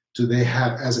involvement do they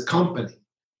have as a company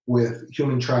with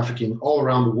human trafficking all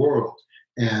around the world?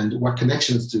 And what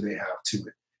connections do they have to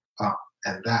it?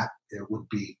 And that it would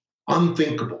be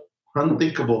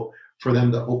unthinkable for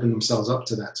them to open themselves up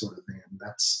to that sort of thing. And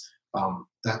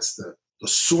that's the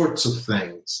sorts of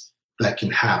things that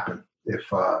can happen if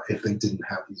they didn't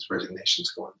have these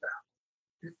resignations going down.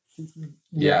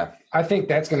 Yeah, I think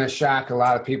that's going to shock a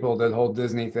lot of people, the whole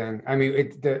Disney thing. I mean,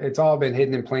 it's all been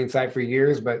hidden in plain sight for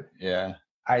years, but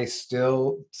I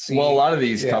still see. Well, a lot of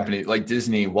these companies, like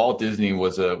Disney, Walt Disney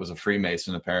was a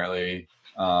Freemason apparently,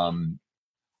 and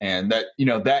that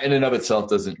that in and of itself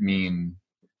doesn't mean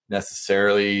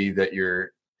necessarily that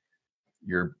you're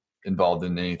involved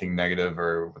in anything negative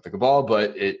or with the Cabal,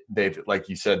 but they've, like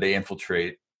you said,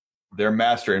 they're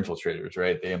master infiltrators,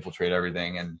 right? They infiltrate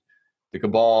everything, and the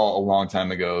Cabal a long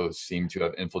time ago seemed to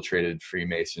have infiltrated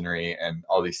Freemasonry and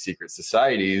all these secret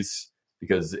societies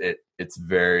because it's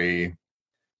very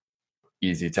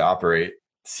easy to operate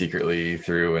secretly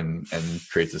through and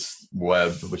create this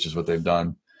web, which is what they've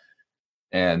done.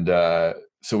 And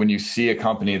so when you see a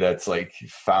company that's like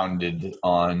founded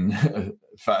on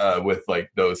with like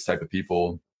those type of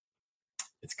people,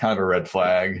 it's kind of a red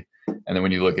flag. And then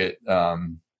when you look at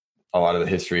a lot of the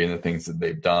history and the things that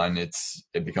they've done, it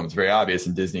becomes very obvious.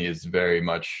 And Disney is very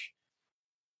much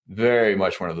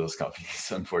one of those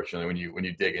companies, unfortunately, when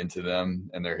you dig into them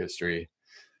and their history.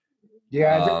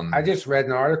 Yeah, I just read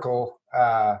an article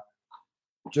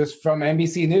just from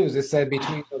NBC News. It said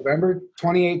between November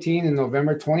 2018 and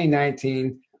November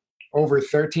 2019, over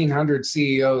 1,300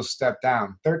 CEOs stepped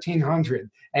down. 1,300,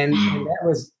 and that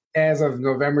was as of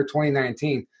November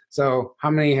 2019. So how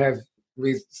many have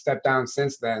we stepped down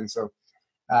since then? So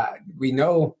we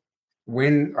know,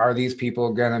 when are these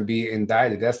people going to be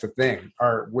indicted? That's the thing.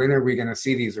 Or when are we going to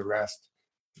see these arrests?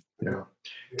 Yeah.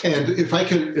 And if I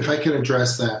can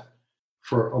address that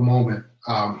for a moment,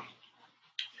 and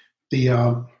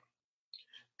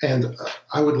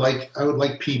I would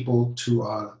like people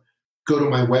to go to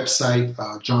my website,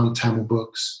 John Tamil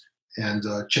Books, and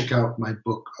check out my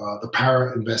book, The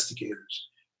Para Investigators,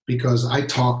 because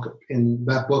in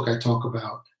that book I talk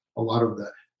about a lot of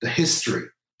the history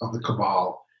of the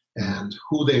Cabal and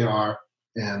who they are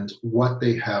and what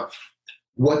they have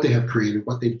created,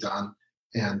 what they've done,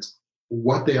 and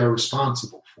what they are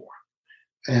responsible for.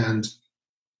 And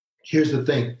here's the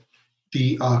thing.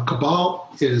 The Cabal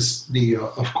is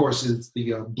of course, it's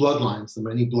the bloodlines, the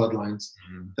many bloodlines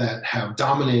that have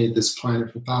dominated this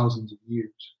planet for thousands of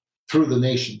years through the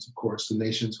nations, of course, the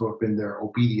nations who have been their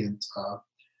obedient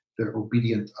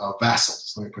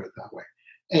vassals, let me put it that way.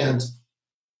 And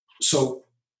so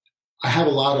I have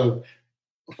a lot of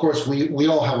course, we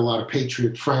all have a lot of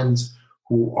patriot friends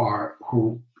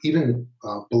who even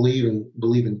believe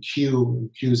in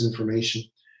Q's information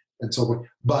and so on,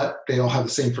 but they all have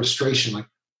the same frustration. Like,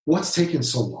 what's taking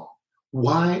so long?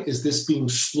 Why is this being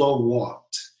slow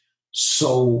walked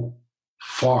so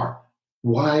far?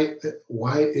 Why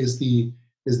is the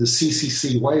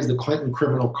CCC? Why is the Clinton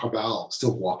criminal cabal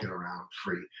still walking around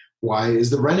free? Why is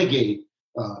the renegade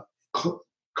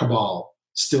cabal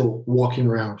still walking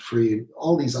around free?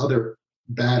 All these other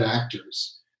bad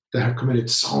actors that have committed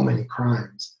so many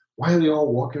crimes, why are they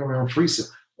all walking around free?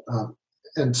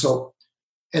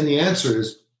 And the answer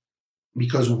is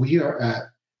because we are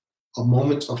at a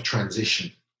moment of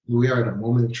transition. We are at a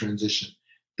moment of transition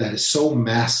that is so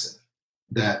massive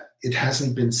that it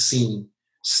hasn't been seen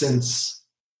since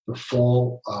the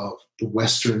fall of the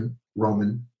Western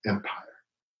Roman Empire.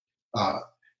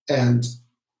 And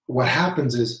what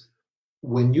happens is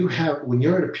when you're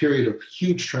at a period of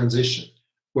huge transition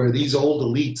where these old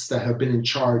elites that have been in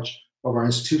charge of our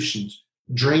institutions,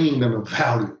 draining them of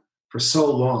value for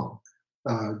so long,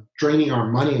 draining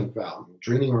our money of value,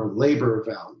 draining our labor of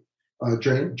value,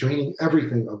 draining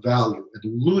everything of value,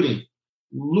 and looting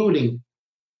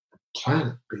the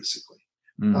planet, basically.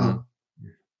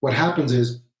 What happens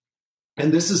is,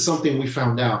 and this is something we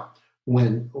found out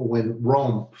when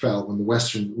Rome fell, when the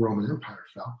Western Roman Empire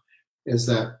fell, is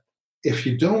that if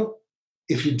you do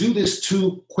this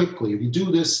too quickly, if you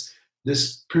do this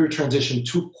period transition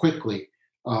too quickly,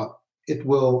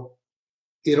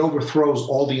 it overthrows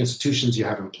all the institutions you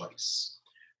have in place.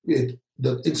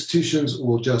 The institutions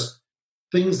will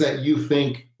things that you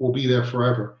think will be there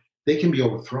forever, they can be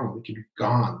overthrown, they can be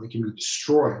gone, they can be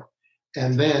destroyed.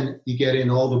 And then you get in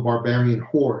all the barbarian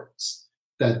hordes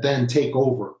that then take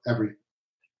over everything.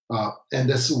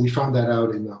 And we found that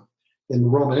out in the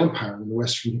Roman Empire, when the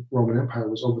Western Roman Empire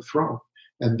was overthrown.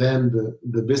 And then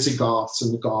the Visigoths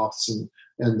and the Goths and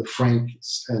the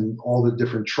Franks and all the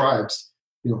different tribes,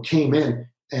 came in,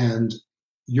 and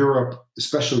Europe,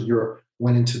 especially Europe,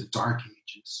 went into the Dark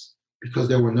Ages because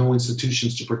there were no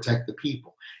institutions to protect the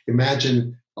people.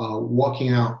 Imagine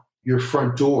walking out your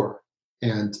front door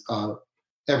and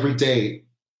every day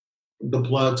the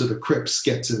Bloods or the Crips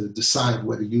get to decide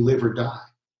whether you live or die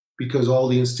because all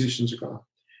the institutions are gone.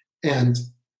 And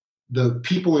the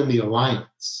people in the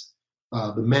alliance,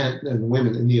 the men and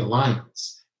women in the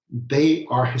alliance, they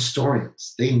are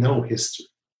historians. They know history.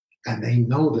 And they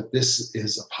know that this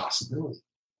is a possibility,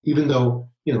 even though,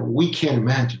 we can't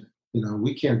imagine it.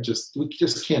 We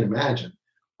just can't imagine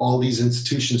all these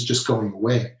institutions just going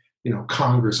away.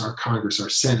 Congress, our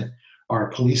Senate, our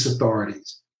police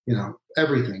authorities,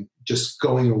 everything just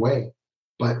going away.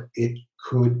 But it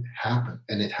could happen,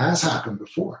 and it has happened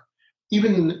before.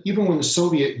 Even when the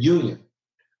Soviet Union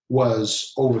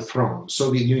was overthrown, the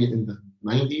Soviet Union in the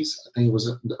 90s, I think it was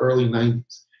in the early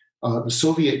 90s, the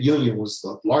Soviet Union was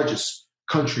the largest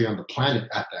country on the planet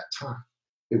at that time.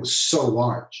 It was so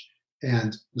large.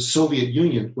 And the Soviet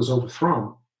Union was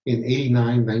overthrown in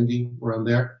 89, 90, around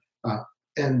there.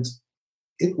 And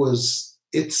its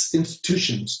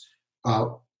institutions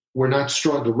were not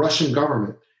strong. The Russian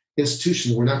government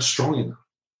institutions were not strong enough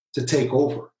to take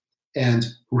over. And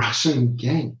Russian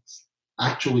gangs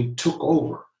actually took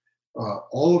over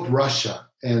all of Russia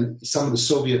and some of the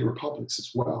Soviet republics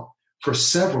as well for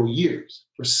several years.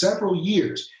 For several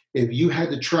years, if you had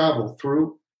to travel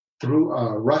through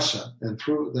Russia and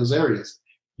through those areas,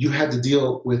 you had to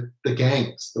deal with the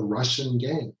gangs, the Russian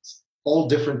gangs, all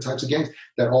different types of gangs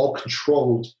that all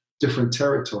controlled different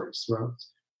territories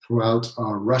throughout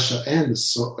Russia and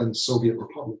the Soviet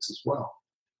republics as well.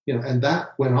 And that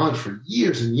went on for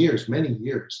years and years, many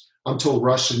years, until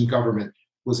Russian government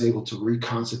was able to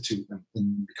reconstitute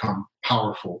and become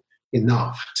powerful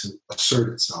enough to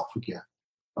assert itself again.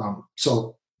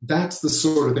 So that's the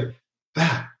sort of thing.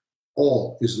 That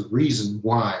all is the reason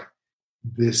why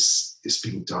this is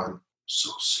being done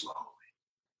so slowly.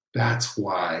 That's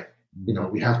why,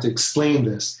 we have to explain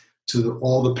this to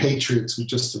all the patriots who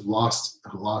just have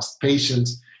lost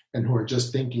patience and who are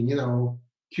just thinking,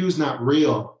 Q's not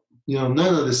real. None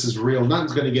of this is real.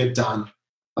 Nothing's going to get done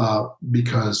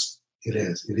because it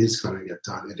is. It is going to get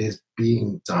done. It is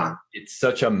being done. It's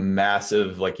such a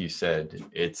massive, like you said,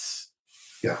 it's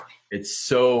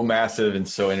so massive and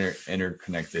so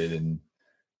interconnected, and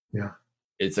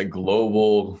it's a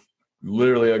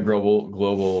literally a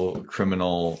global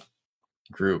criminal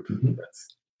group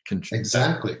that's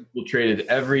exactly infiltrated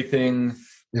everything.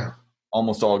 Yeah,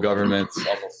 almost all governments,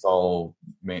 almost all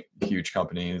huge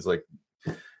companies, like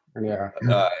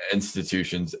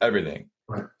institutions, everything.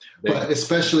 Right, but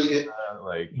especially in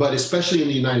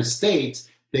the United States,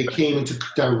 they came into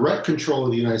direct control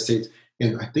of the United States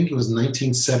in, I think it was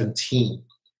 1917. I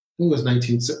think it was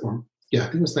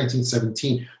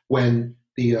 1917 when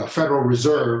the Federal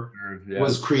Reserve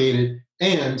was created,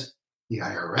 and the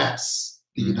IRS,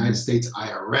 the United States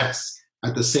IRS,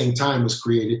 at the same time was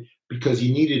created because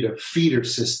you needed a feeder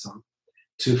system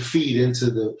to feed into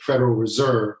the Federal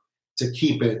Reserve to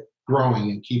keep it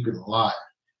growing and keep it alive.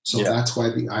 So that's why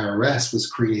the IRS was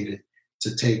created,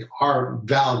 to take our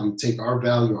value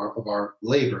of our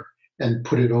labor and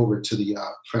put it over to the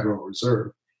Federal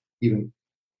Reserve. Even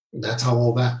that's how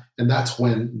all that, and that's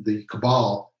when the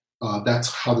Cabal,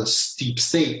 that's how the deep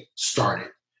state started,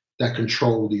 that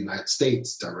controlled the United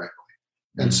States directly.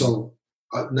 And so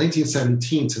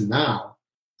 1917 to now,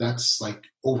 that's like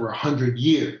over 100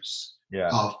 years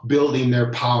of building their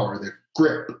power, their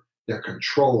grip, their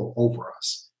control over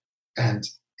us. And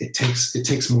it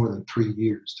takes more than 3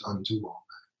 years to undo all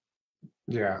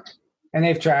that. Yeah. And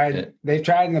they've tried in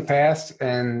the past,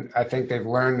 and I think they've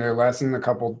learned their lesson a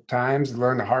couple times,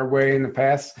 learned the hard way in the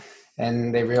past,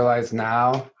 and they realize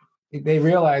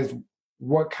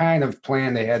what kind of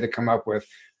plan they had to come up with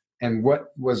and what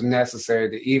was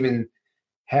necessary to even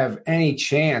have any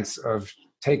chance of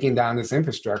taking down this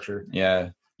infrastructure. Yeah.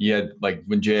 Yeah. Like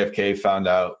when JFK found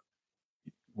out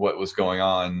what was going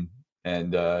on,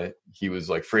 and he was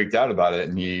like freaked out about it,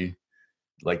 and he,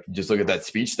 like, just look at that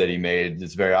speech that he made.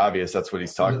 It's very obvious that's what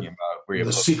he's talking about.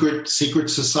 The secret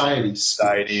societies,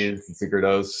 the secret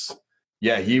oaths.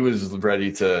 Yeah, he was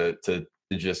ready to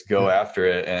just go after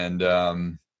it, and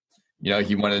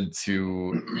he wanted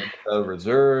to end the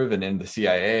Reserve and end the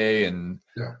CIA and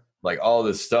like all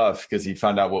this stuff because he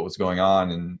found out what was going on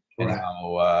and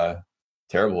how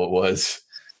terrible it was.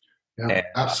 Yeah, and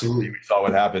absolutely. We saw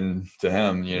what happened to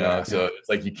him, so it's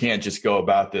like you can't just go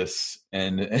about this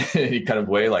in any kind of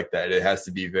way like that. It has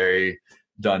to be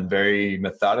done very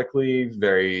methodically,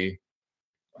 very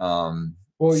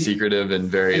secretive, and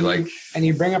very and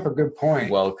you bring up a good point.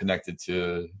 Well connected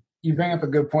to. You bring up a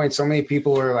good point. So many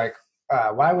people are like,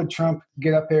 why would Trump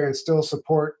get up there and still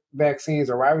support vaccines,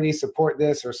 or why would he support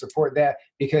this or support that?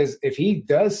 Because if he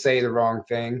does say the wrong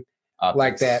thing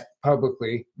like that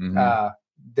publicly,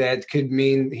 that could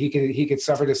mean he could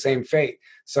suffer the same fate.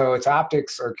 So it's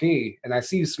optics are key. And I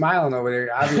see you smiling over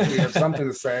there. Obviously, you have something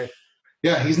to say.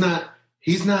 Yeah, he's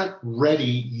not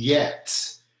ready yet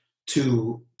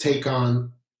to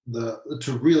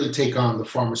really take on the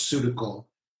pharmaceutical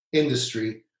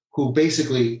industry, who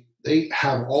basically, they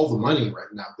have all the money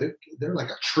right now. They're like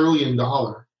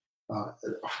 $1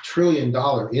 trillion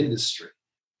industry.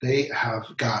 They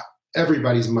have got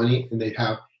everybody's money, and they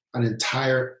have an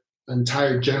entire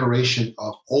generation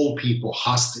of old people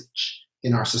hostage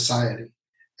in our society,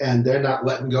 and they're not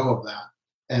letting go of that,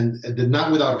 and they're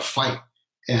not without a fight.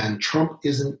 And Trump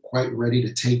isn't quite ready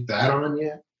to take that on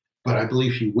yet, but I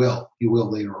believe he will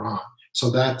later on.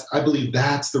 So I believe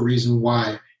that's the reason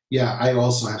why. Yeah, I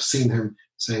also have seen him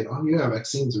say, "Oh yeah,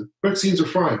 vaccines are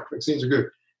fine, vaccines are good,"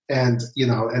 and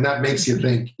and that makes you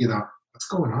think, what's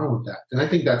going on with that? And I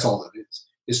think that's all it is.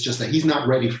 It's just that he's not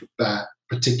ready for that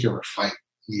particular fight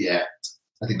yet.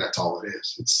 I think that's all it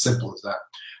is. It's simple as that.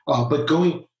 But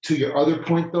going to your other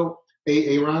point, though,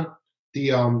 Aaron,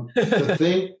 the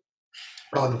thing,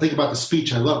 the thing about the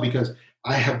speech I love, because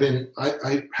I have a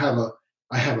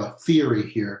theory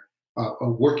here, a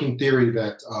working theory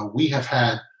that we have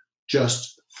had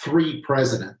just 3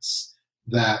 presidents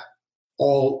that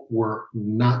all were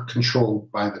not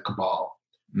controlled by the cabal,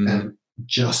 and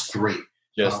just 3.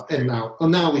 And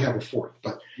now we have a 4th,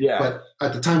 but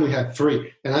at the time we had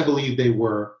 3, and I believe they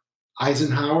were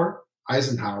Eisenhower,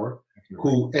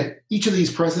 who, and each of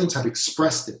these presidents have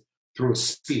expressed it through a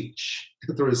speech,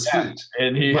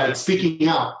 and he by speaking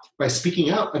out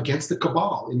against the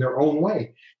cabal in their own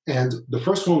way. And the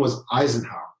first one was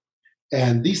Eisenhower,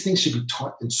 and these things should be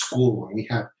taught in school. And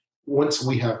once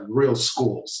we have real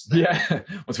schools,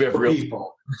 once we have real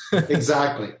people,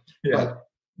 exactly. But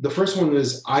the first one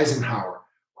is Eisenhower,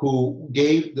 who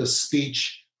gave the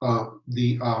speech, what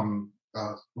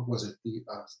was it? The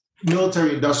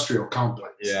military-industrial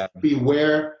complex. Yeah.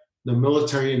 Beware the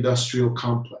military-industrial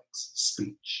complex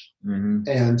speech. Mm-hmm.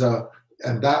 And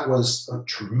that was a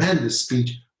tremendous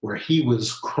speech where he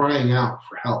was crying out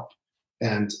for help.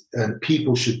 And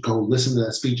people should go listen to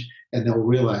that speech, and they'll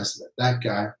realize that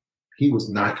guy, he was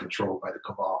not controlled by the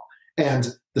cabal.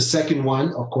 And the second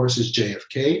one, of course, is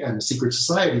JFK and the Secret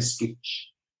Society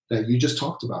speech that you just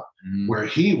talked about, where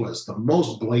he was the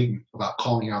most blatant about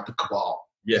calling out the cabal,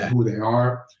 who they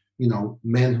are,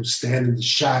 men who stand in the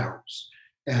shadows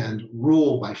and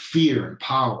rule by fear and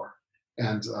power.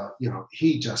 And,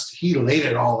 he laid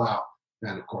it all out.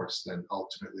 And of course, then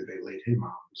ultimately they laid him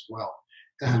out as well.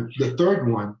 And the third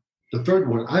one,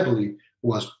 I believe,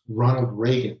 was Ronald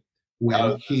Reagan,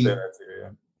 when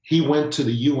he went to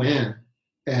the UN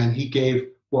and he gave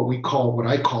what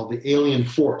I call the alien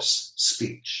force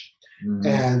speech.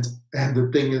 Mm-hmm. And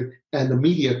the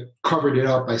media covered it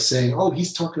up by saying, oh,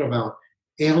 he's talking about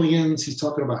aliens, he's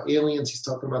talking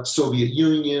about Soviet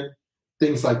Union,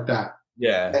 things like that.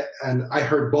 Yeah. And I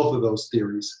heard both of those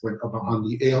theories on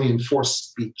the alien force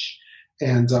speech.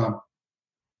 And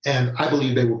I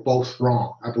believe they were both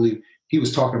wrong. I believe he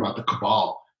was talking about the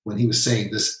cabal when he was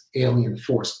saying this alien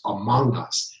force among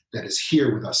us that is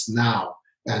here with us now,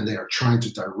 and they are trying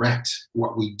to direct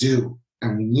what we do,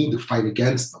 and we need to fight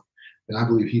against them. And I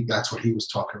believe that's what he was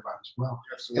talking about as well.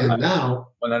 Absolutely. And now,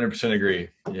 100% agree.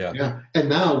 Yeah. And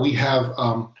now we have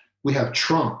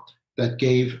Trump that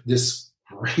gave this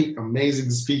great, amazing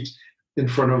speech in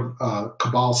front of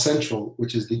Cabal Central,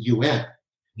 which is the UN.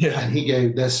 Yeah. And he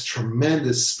gave this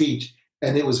tremendous speech,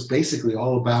 and it was basically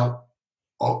all about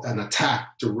an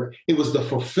attack. It was the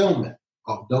fulfillment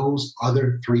of those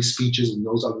other 3 speeches and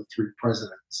those other 3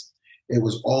 presidents. It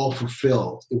was all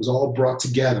fulfilled. It was all brought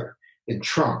together in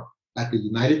Trump at the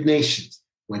United Nations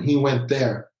when he went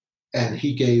there, and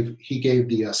he gave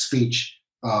the speech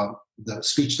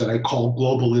that I call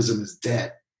 "Globalism is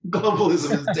Dead."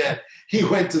 Globalism is dead. He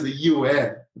went to the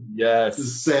UN, to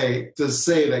say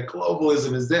that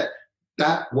globalism is dead.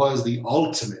 That was the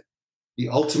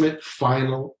ultimate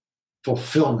final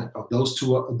fulfillment of those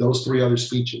 3 other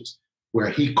speeches, where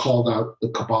he called out the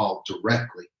cabal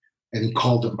directly, and he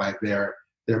called them by their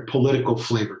political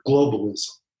flavor, globalism.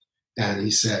 And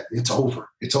he said, it's over,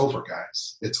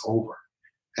 guys, it's over.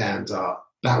 And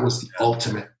that was the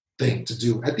ultimate thing to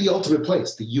do at the ultimate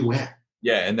place, the UN.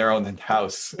 Yeah, in their own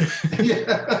house.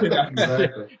 Exactly.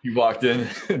 You walked in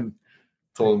and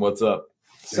told them what's up.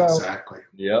 So, exactly.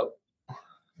 Yep.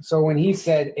 So when he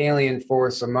said alien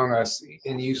force among us,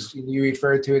 and you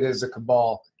referred to it as a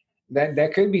cabal,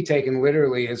 that could be taken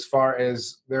literally, as far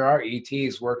as there are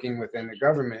ETs working within the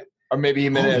government. Or maybe he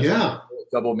meant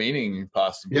double meaning,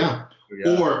 possibly. Yeah.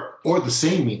 Or the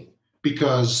same meaning.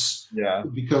 Because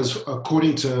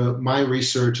according to my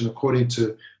research and according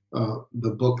to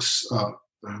the books,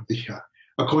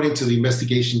 according to the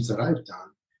investigations that I've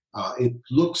done, it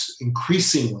looks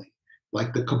increasingly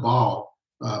like the cabal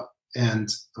and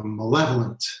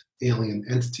malevolent alien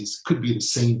entities could be the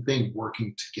same thing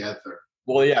working together.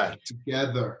 Well, yeah,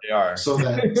 together they are. So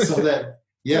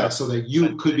that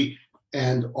you could be,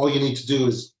 and all you need to do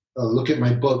is look at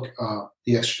my book,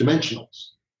 The Extra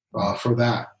Dimensionals, for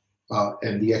that,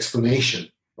 and the explanation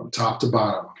from top to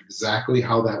bottom of exactly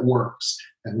how that works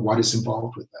and what is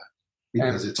involved with that,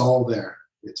 because it's all there.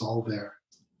 It's all there.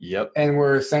 Yep. And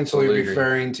we're essentially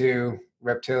referring to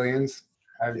reptilians.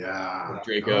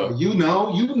 Draco. You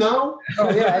know. Oh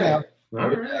yeah, I know. All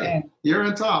right. You're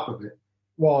on top of it.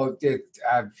 Well,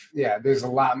 there's a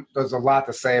lot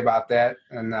to say about that,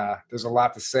 and there's a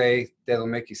lot to say that'll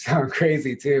make you sound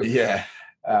crazy too. Yeah.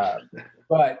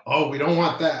 But we don't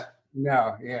want that.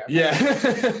 No. Yeah.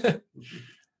 Yeah.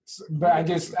 But I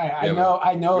know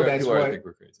Right, that's people what. think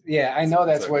we're crazy. Yeah, I know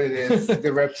that's what Sorry. it is.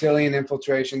 The reptilian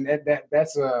infiltration.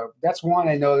 That's one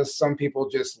I notice some people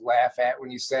just laugh at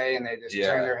when you say, and they just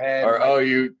turn their head. Or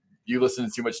you listen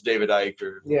to too much David Icke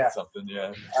or something.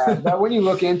 Yeah. But when you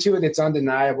look into it, it's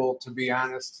undeniable. To be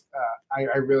honest,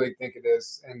 I really think it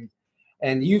is.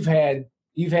 And you've had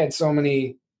so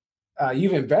many.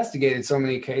 You've investigated so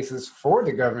many cases for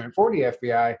the government, for the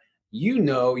FBI.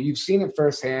 You've seen it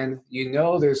firsthand.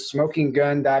 There's smoking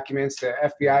gun documents, the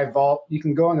FBI vault. You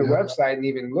can go on the website and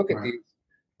even look at these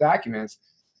documents.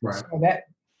 Right. So that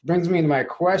brings me to my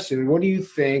question. What do you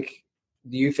think?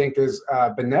 Do you think there's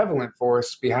a benevolent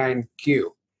force behind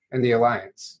Q and the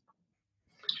Alliance?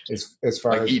 As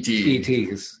far like as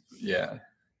ETs. Yeah.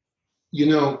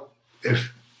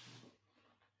 If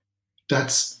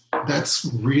that's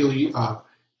really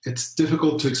it's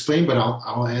difficult to explain, but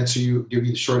I'll give you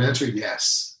the short answer.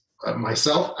 Yes,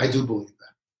 myself, I do believe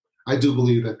that. I do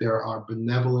believe that there are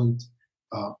benevolent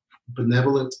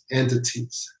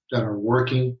entities that are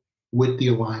working with the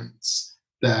Alliance,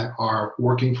 that are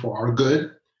working for our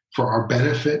good, for our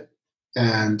benefit,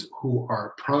 and who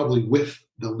are probably with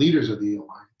the leaders of the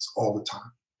Alliance all the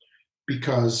time.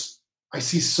 Because I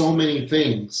see so many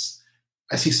things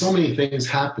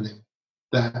happening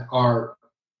that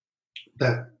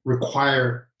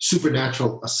require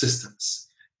supernatural assistance,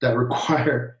 that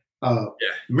require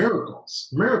miracles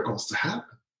to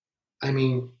happen. I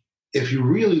mean, if you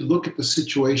really look at the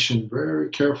situation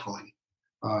very carefully,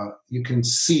 you can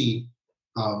see,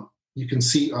 for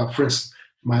instance,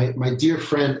 my dear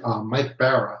friend Mike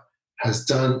Barra has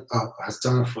done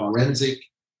a forensic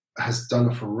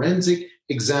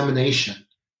examination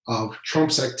of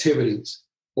Trump's activities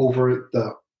over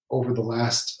the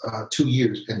last 2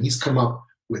 years, and he's come up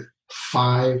with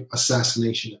 5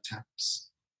 assassination attempts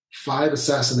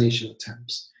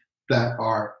that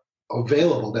are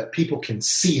available, that people can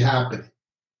see happening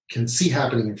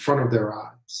in front of their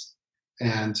eyes.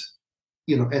 And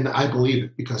I believe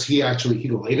it, because he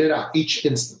laid it out. Each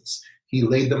instance, he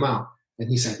laid them out, and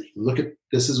he said, look at,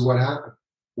 this is what happened,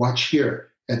 watch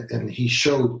here. And he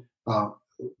showed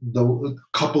the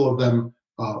couple of them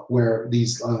where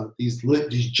these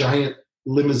giant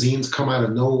limousines come out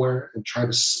of nowhere and try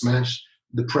to smash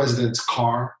the president's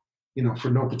car,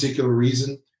 for no particular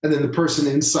reason. And then the person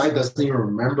inside doesn't even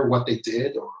remember what they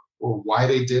did or why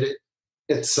they did it.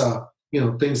 It's,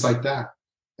 things like that.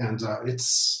 And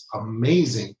it's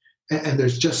amazing. And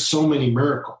there's just so many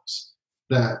miracles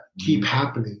that keep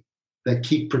happening, that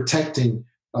keep protecting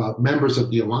members of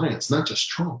the Alliance, not just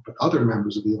Trump, but other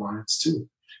members of the Alliance too.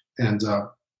 And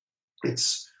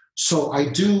so I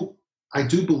do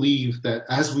believe that,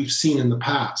 as we've seen in the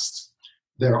past,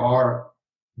 there are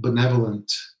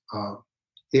benevolent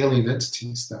alien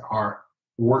entities that are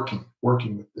working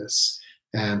with this,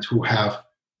 and who have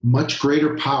much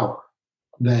greater power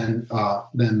than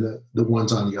the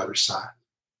ones on the other side.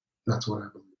 That's what I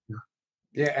believe.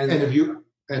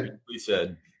 We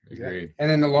said, agree.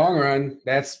 And in the long run,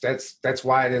 that's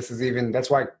why this is even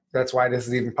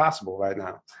possible right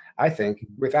now. I think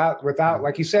without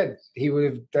like you said, he would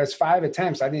have. That's 5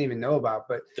 attempts I didn't even know about,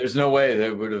 but there's no way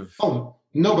they would have. Oh,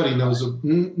 nobody knows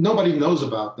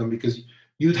about them, because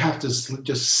you'd have to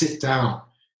just sit down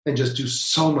and just do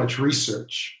so much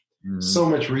research, and so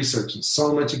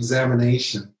much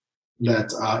examination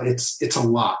that it's a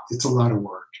lot. It's a lot of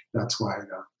work. That's why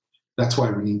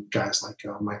we need guys like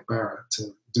Mike Barra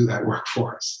to do that work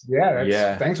for us.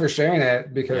 Yeah. Thanks for sharing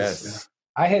that, because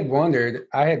I had wondered,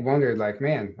 like,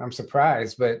 man, I'm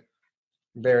surprised, but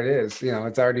there it is.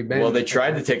 It's already been. Well, they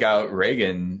tried to take out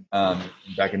Reagan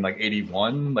back in like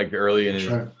 81, like early in his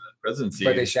presidency.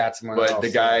 But they shot someone else. But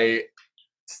the guy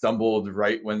stumbled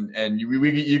right when, and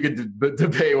you could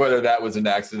debate whether that was an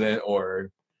accident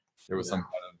or there was some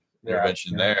kind of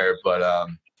intervention there. But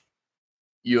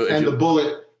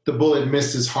the bullet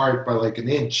missed his heart by like an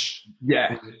inch.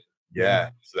 Yeah.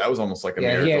 So that was almost like a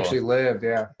miracle. He actually lived.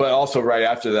 Yeah. But also right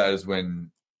after that is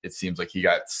when it seems like he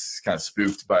got kind of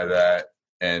spooked by that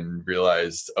and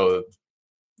realized, oh,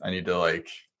 I need to like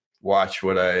watch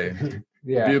what I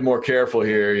be more careful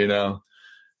here,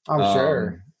 I'm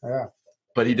sure. Yeah.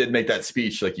 But he did make that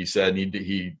speech, like you said.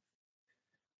 He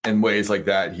in ways like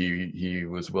that, he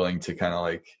was willing to kind of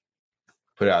like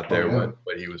put out there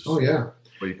what he was. What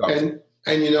he thought. And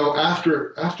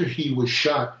after he was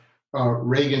shot,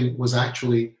 Reagan was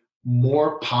actually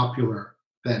more popular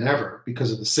than ever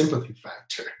because of the sympathy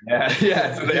factor.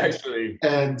 So they actually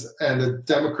and the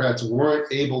Democrats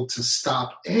weren't able to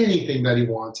stop anything that he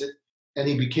wanted, and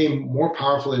he became more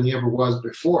powerful than he ever was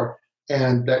before.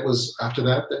 And that was after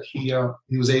that he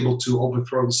was able to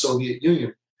overthrow the Soviet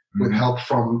Union. with help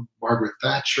from Margaret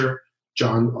Thatcher,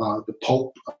 John, the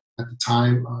Pope at the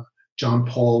time, John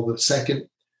Paul II,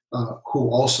 who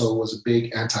also was a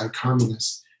big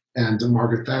anti-communist, and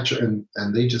Margaret Thatcher,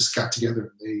 and they just got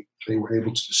together. They were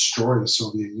able to destroy the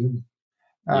Soviet Union.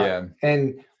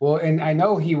 And I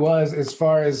know he was, as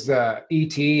far as the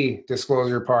ET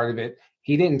disclosure part of it,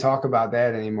 he didn't talk about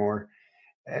that anymore.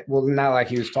 Well, not like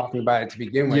he was talking about it to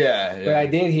begin with. But I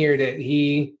did hear that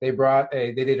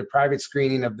they did a private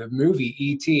screening of the movie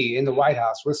E.T. in the White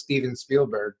House with Steven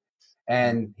Spielberg.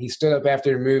 And he stood up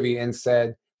after the movie and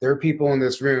said, there are people in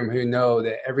this room who know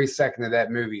that every second of that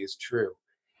movie is true.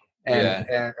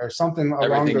 And or something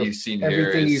along everything you've seen here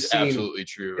is absolutely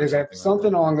true. Is that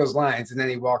something along those lines? And then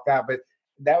he walked out. But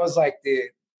that was like the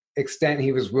extent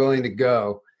he was willing to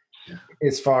go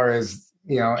as far as,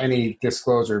 any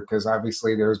disclosure, because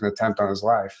obviously there was an attempt on his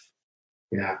life.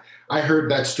 Yeah, I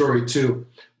heard that story too.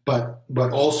 But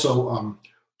also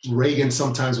Reagan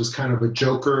sometimes was kind of a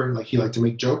joker. Like, he liked to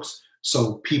make jokes.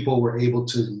 So people were able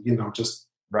to, just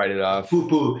write it off.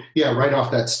 Poo-poo. Yeah, write off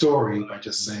that story by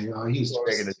just saying, he's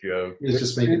making a joke. He's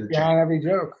just making a joke. Behind every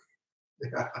joke.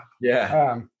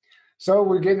 Yeah. So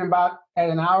we're getting about at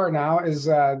an hour now. Is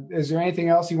there anything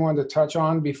else you wanted to touch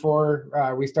on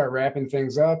before we start wrapping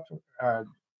things up? I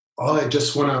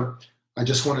just want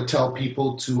to tell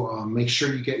people to make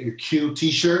sure you get your Q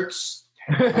T-shirts.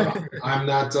 I'm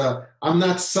not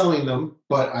selling them,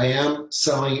 but I am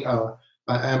selling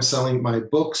my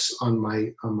books on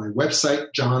my website,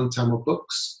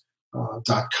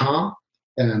 johntamabooks.com,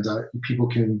 and people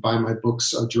can buy my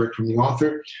books direct from the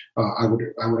author. I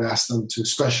would ask them to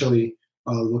especially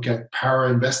look at the Power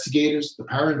Investigators,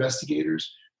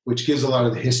 which gives a lot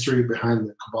of the history behind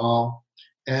the Cabal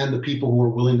and the people who are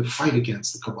willing to fight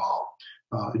against the Cabal,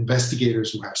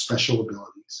 investigators who have special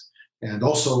abilities, and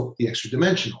also the Extra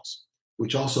Dimensionals,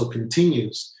 which also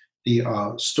continues the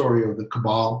story of the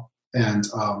Cabal. And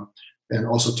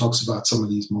also talks about some of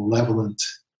these malevolent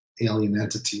alien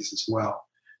entities as well.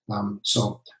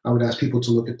 So I would ask people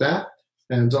to look at that.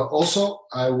 And also,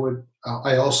 I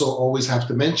also always have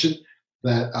to mention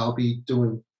that I'll be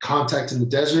doing Contact in the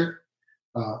Desert,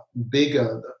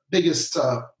 the biggest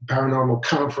paranormal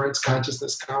conference,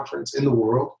 consciousness conference in the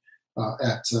world,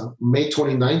 at May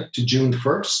 29th to June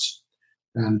 1st.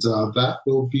 And that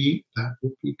will be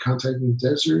Contact in the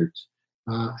Desert.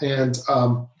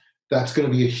 That's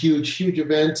going to be a huge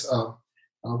event.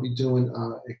 I'll be doing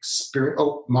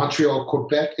Montreal,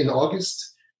 Quebec in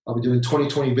August. I'll be doing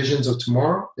 2020 Visions of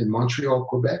Tomorrow in Montreal,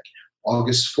 Quebec,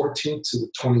 August 14th to the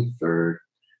 23rd.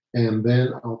 And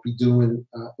then I'll be doing,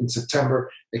 in September,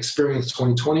 Experience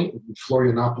 2020 in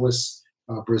Florianopolis,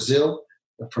 Brazil,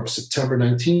 from September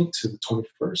 19th to the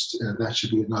 21st. And that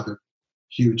should be another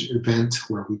huge event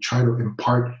where we try to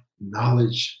impart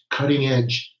knowledge,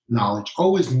 cutting-edge knowledge.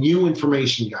 Always new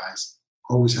information, guys.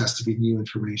 Always has to be new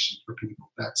information for people.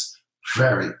 That's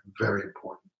very, very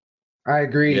important. I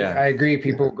agree. Yeah. I agree.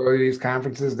 People go to these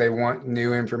conferences, they want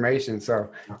new information.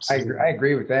 So I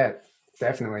agree with that.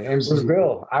 Definitely. And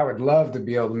Brazil, I would love to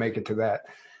be able to make it to that.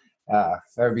 That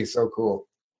would be so cool.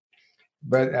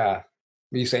 But were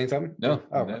you saying something? No.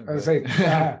 Oh, I was saying,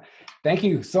 thank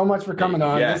you so much for coming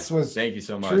on. Yeah, this was thank you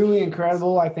so much. Truly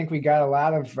incredible. I think we got a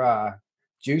lot of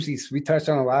we touched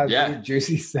on a lot of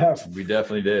juicy stuff. We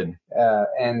definitely did.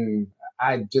 And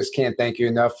I just can't thank you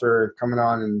enough for coming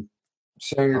on and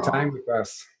sharing your time with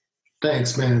us.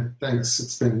 Thanks, man. Thanks.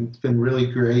 It's been really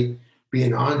great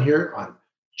being on here on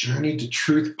Journey to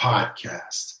Truth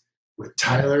podcast with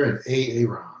Tyler and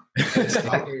Aaron.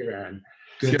 Aaron.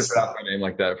 Good to put out my name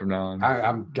like that from now on.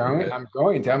 I'm going to. I'm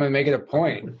going to make it a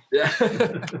point. Yeah.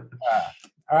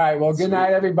 All right. Well, good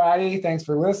night, everybody. Thanks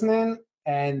for listening.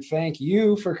 And thank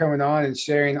you for coming on and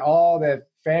sharing all that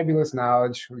fabulous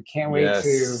knowledge. We can't wait to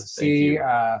see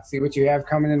what you have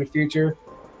coming in the future.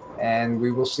 And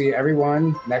we will see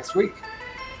everyone next week.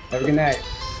 Have a good night.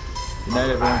 Good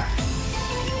night, everyone.